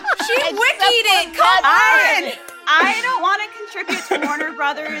 that's She wikied it. Come on. I don't want to contribute to Warner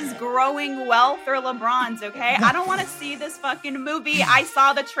Brothers' growing wealth or LeBron's, okay? I don't want to see this fucking movie. I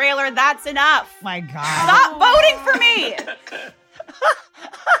saw the trailer. That's enough. My God. Stop voting for me.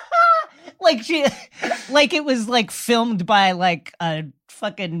 Like it was like filmed by like a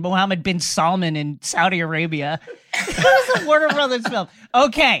fucking Mohammed bin Salman in Saudi Arabia. It was a Warner Brothers film.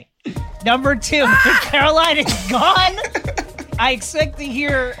 Okay. Number 2. Caroline is gone. I expect to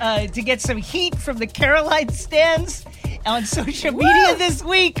hear to get some heat from the Caroline stands on social media this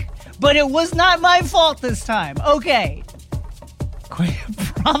week, but it was not my fault this time. Okay.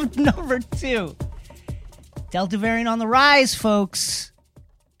 Problem number 2. Delta variant on the rise, folks.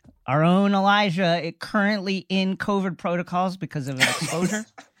 Our own Elijah, currently in COVID protocols because of an exposure.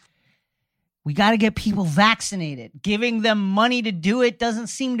 We got to get people vaccinated. Giving them money to do it doesn't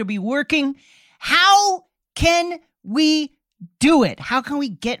seem to be working. How can we do it? How can we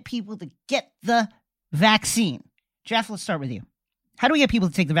get people to get the vaccine? Jeff, let's start with you. How do we get people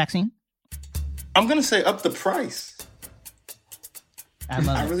to take the vaccine? I'm going to say up the price.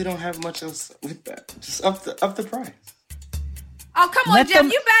 I really don't have much else with that. Just up the price. Oh, come on, Jeff.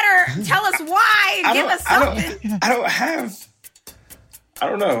 You better tell us why. Give us something. I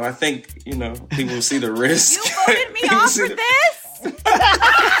don't know. I think, people will see the risk. You voted me off for this?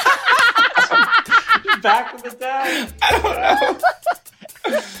 Back with the dad. I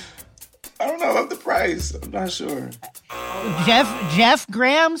don't know. Up the price. I'm not sure. Jeff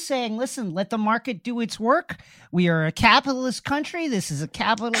Graham saying, listen, let the market do its work. We are a capitalist country. This is a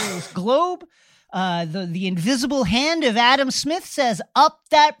capitalist globe. The invisible hand of Adam Smith says, up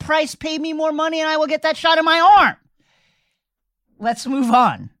that price, pay me more money, and I will get that shot in my arm. Let's move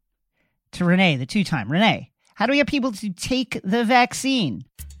on to Renee, the 2-time. Renee, how do we get people to take the vaccine?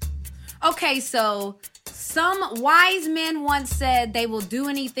 Okay, so some wise men once said they will do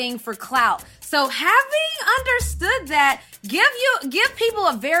anything for clout. So having understood that, give people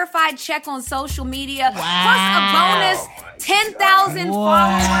a verified check on social media, plus a bonus 10,000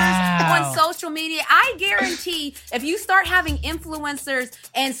 followers on social media. I guarantee if you start having influencers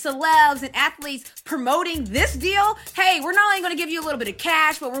and celebs and athletes promoting this deal, hey, we're not only going to give you a little bit of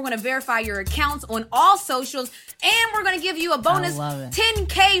cash, but we're going to verify your accounts on all socials, and we're going to give you a bonus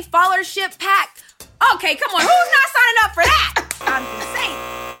 10K followership pack. Okay, come on. Who's not signing up for that? I'm insane.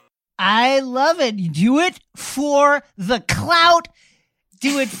 I love it. You do it for the clout.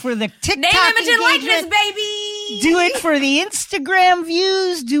 Do it for the TikTok name, image, and engagement. likeness, baby. Do it for the Instagram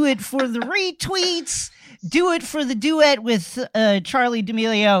views. Do it for the retweets. Do it for the duet with Charlie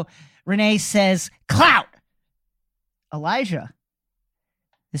D'Amelio. Renee says, clout. Elijah,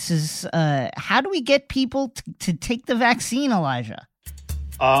 this is, how do we get people to take the vaccine, Elijah?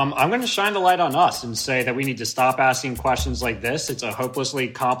 I'm going to shine the light on us and say that we need to stop asking questions like this. It's a hopelessly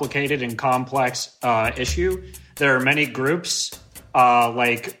complicated and complex issue. There are many groups,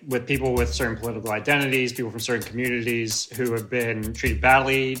 like with people with certain political identities, people from certain communities who have been treated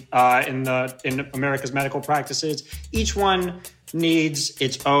badly in America's medical practices. Each one needs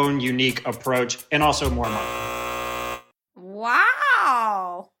its own unique approach and also more money.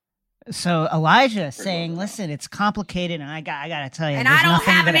 Wow. So Elijah saying, listen, it's complicated, and I got to tell you. And I don't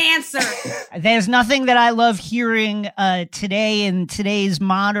have an answer. There's nothing that I love hearing today in today's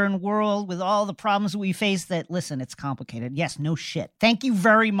modern world with all the problems we face that, listen, it's complicated. Yes, no shit. Thank you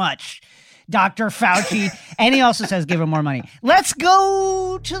very much, Dr. Fauci. And he also says give him more money. Let's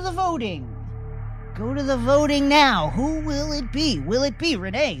go to the voting. Go to the voting now. Who will it be? Will it be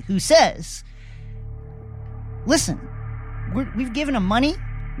Renee, who says, listen, we've given him money.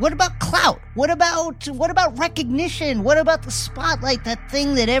 What about clout? What about recognition? What about the spotlight, that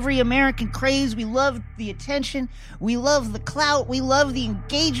thing that every American craves? We love the attention. We love the clout. We love the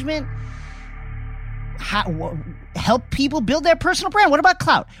engagement. Help people build their personal brand. What about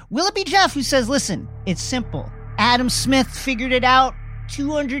clout? Will it be Jeff who says, listen, it's simple. Adam Smith figured it out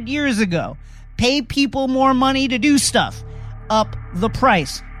 200 years ago. Pay people more money to do stuff. Up the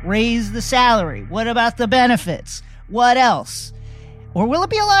price. Raise the salary. What about the benefits? What else? Or will it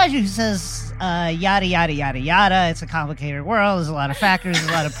be Elijah who says, yada, yada, yada, yada, it's a complicated world, there's a lot of factors, there's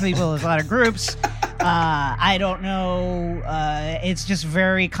a lot of people, there's a lot of groups, I don't know, it's just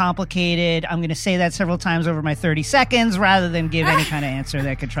very complicated, I'm going to say that several times over my 30 seconds rather than give any kind of answer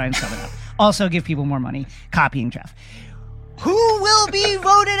that could try and sum it up. Also give people more money, copying Jeff. Who will be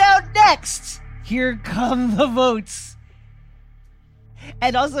voted out next? Here come the votes.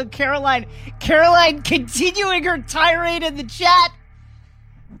 And also Caroline continuing her tirade in the chat,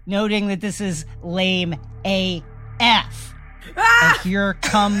 noting that this is lame AF. And here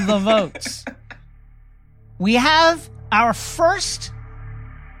come the votes. We have our first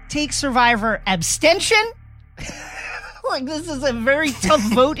Take Survivor abstention Like, this is a very tough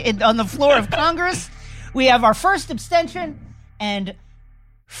vote on the floor of Congress. We have our first abstention and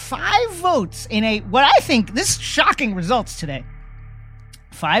 5 votes in what I think, this shocking results today.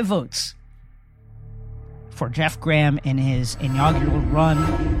 5 votes for Jeff Graham in his inaugural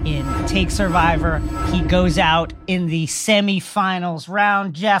run in Take Survivor. He goes out in the semifinals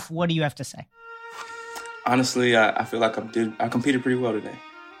round. Jeff, what do you have to say? Honestly, I feel like I competed pretty well today.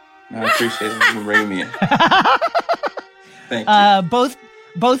 I appreciate it for bringing me in. Thank you.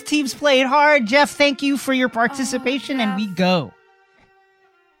 Both teams played hard. Jeff, thank you for your participation, and we go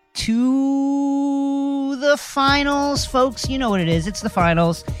to the finals, folks. You know what it is. It's the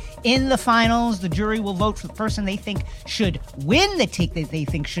finals. In the finals, the jury will vote for the person they think should win they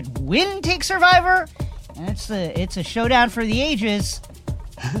think should win Take Survivor. And it's a showdown for the ages.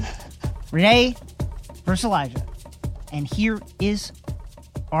 Renee versus Elijah. And here is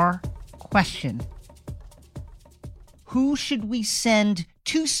our question. Who should we send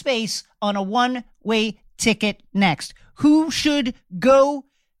to space on a one-way ticket next? Who should go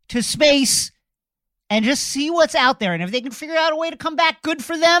to space and just see what's out there? And if they can figure out a way to come back, good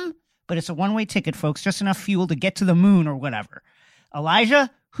for them. But it's a one-way ticket, folks. Just enough fuel to get to the moon or whatever. Elijah,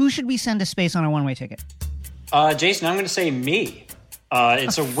 who should we send to space on a one-way ticket? Jason, I'm going to say me.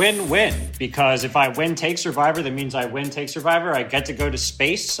 It's a win-win, because if I win Take Survivor, that means I win Take Survivor. I get to go to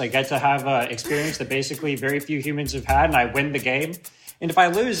space. I get to have an experience that basically very few humans have had, and I win the game. And if I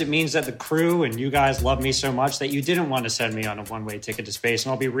lose, it means that the crew and you guys love me so much that you didn't want to send me on a one-way ticket to space,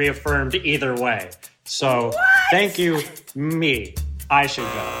 and I'll be reaffirmed either way. So thank you, me. I should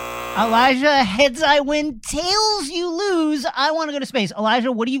go. Elijah, heads I win, tails you lose. I want to go to space.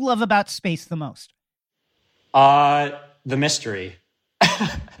 Elijah, what do you love about space the most? The mystery.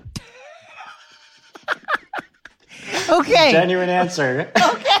 Okay. Genuine answer.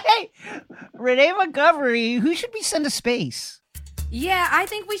 Okay. Renee Montgomery, who should we send to space? Yeah, I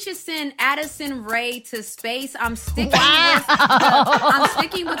think we should send Addison Rae to space. I'm sticking with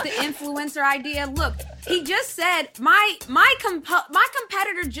the influencer idea. Look, he just said my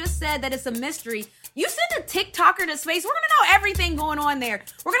competitor just said that it's a mystery. You send a TikToker to space, we're gonna know everything going on there.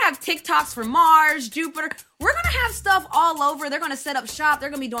 We're gonna have TikToks for Mars, Jupiter. We're gonna have stuff all over. They're gonna set up shop. They're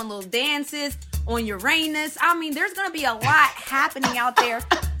gonna be doing little dances on Uranus. I mean, there's gonna be a lot happening out there.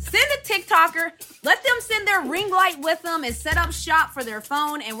 Send a TikToker, let them send their ring light with them and set up shop for their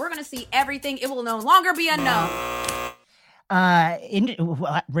phone, and we're going to see everything. It will no longer be unknown.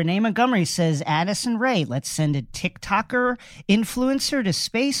 Renee Montgomery says, Addison Rae, let's send a TikToker influencer to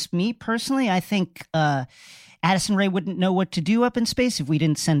space. Me, personally, I think Addison Rae wouldn't know what to do up in space if we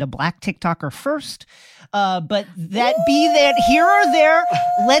didn't send a black TikToker first. But that be that here or there,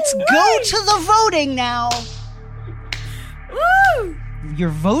 let's go to the voting now. Woo! You're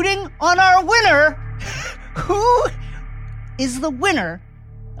voting on our winner. Who is the winner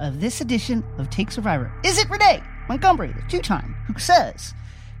of this edition of Take Survivor? Is it Renee Montgomery, the 2-time, who says,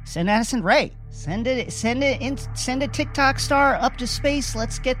 send Addison Rae, send a TikTok star up to space.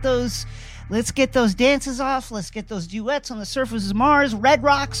 Let's get those dances off. Let's get those duets on the surface of Mars, red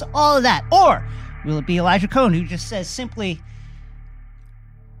rocks, all of that. Or will it be Elijah Cohn, who just says simply,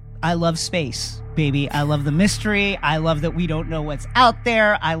 I love space, baby. I love the mystery. I love that we don't know what's out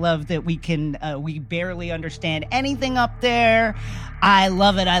there. I love that we barely understand anything up there. I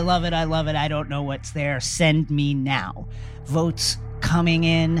love it. I love it. I love it. I don't know what's there. Send me now. Votes coming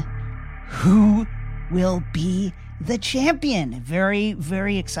in. Who will be the champion? Very,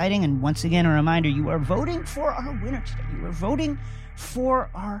 very exciting. And once again, a reminder, you are voting for our winner today. You are voting for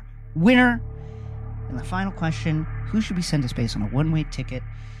our winner. And the final question, who should we send to space on a one-way ticket?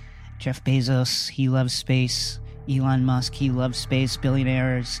 Jeff Bezos, he loves space. Elon Musk, he loves space.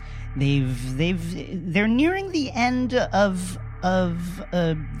 Billionaires, they're nearing the end of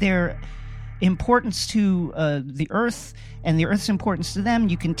their importance to the Earth and the Earth's importance to them.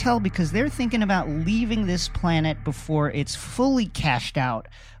 You can tell because they're thinking about leaving this planet before it's fully cashed out.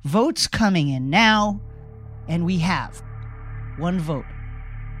 Votes coming in now, and we have 1 vote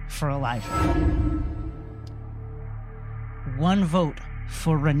for Elijah, 1 vote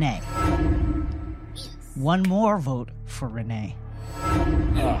for Renee. 1 more vote for Renee.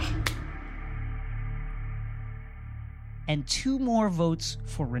 And 2 more votes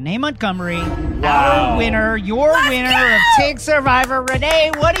for Renee Montgomery, our winner, your winner of Take Survivor.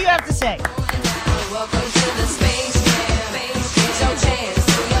 Renee, what do you have to say? Welcome to the Space Jam. It's your chance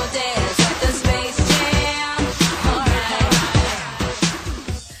to your dance at the Space Jam. All right.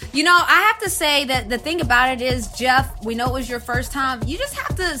 You know, I have to say that the thing about it is, Jeff, we know it was your first time. You just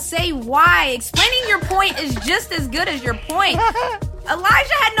have to say why. Explaining your point is just as good as your point.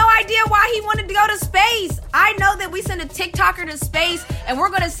 Elijah had no idea why he wanted to go to space. I know that we send a TikToker to space and we're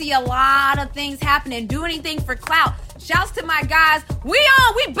going to see a lot of things happen and do anything for clout. Shouts to my guys. We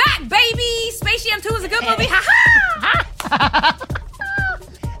back, baby. Space Jam 2 is a good movie. Ha-ha!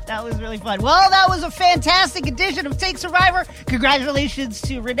 That was really fun. Well, that was a fantastic edition of Take Survivor. Congratulations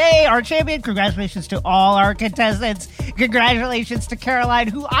to Renee, our champion. Congratulations to all our contestants. Congratulations to Caroline,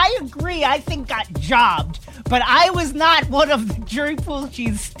 who I agree, I think got jobbed. But I was not one of the jury pool.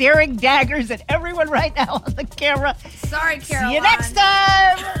 She's staring daggers at everyone right now on the camera. Sorry, Caroline. See you next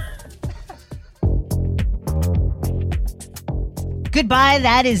time. Goodbye.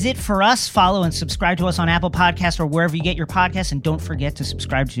 That is it for us. Follow and subscribe to us on Apple Podcasts or wherever you get your podcasts. And don't forget to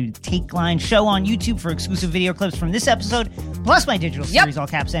subscribe to Take Line Show on YouTube for exclusive video clips from this episode, plus my digital series, All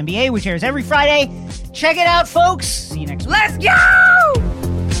Caps NBA, which airs every Friday. Check it out, folks. See you next week. Let's go!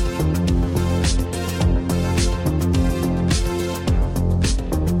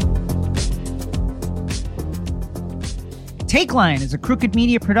 Take Line is a Crooked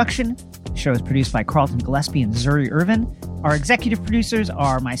Media production. The show is produced by Carlton Gillespie and Zuri Irvin. Our executive producers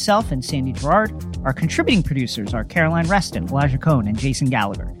are myself and Sandy Gerard. Our contributing producers are Caroline Reston, Elijah Cohn, and Jason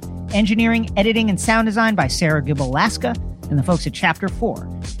Gallagher. Engineering, editing, and sound design by Sarah Gibble-Laska and the folks at Chapter 4.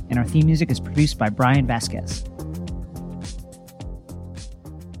 And our theme music is produced by Brian Vasquez.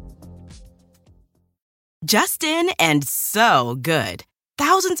 Just in and so good.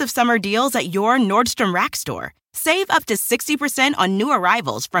 Thousands of summer deals at your Nordstrom Rack store. Save up to 60% on new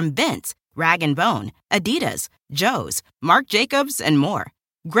arrivals from Vince, Rag & Bone, Adidas, Joe's, Marc Jacobs, and more.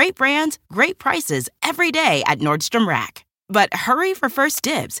 Great brands, great prices every day at Nordstrom Rack. But hurry for first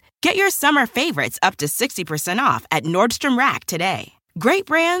dibs. Get your summer favorites up to 60% off at Nordstrom Rack today. Great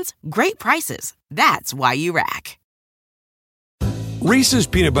brands, great prices. That's why you rack. Reese's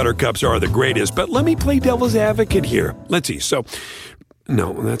peanut butter cups are the greatest, but let me play devil's advocate here. Let's see. So,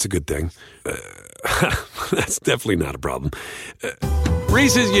 no, that's a good thing. That's definitely not a problem.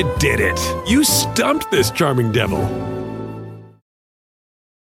 Reese's, you did it. You stumped this charming devil.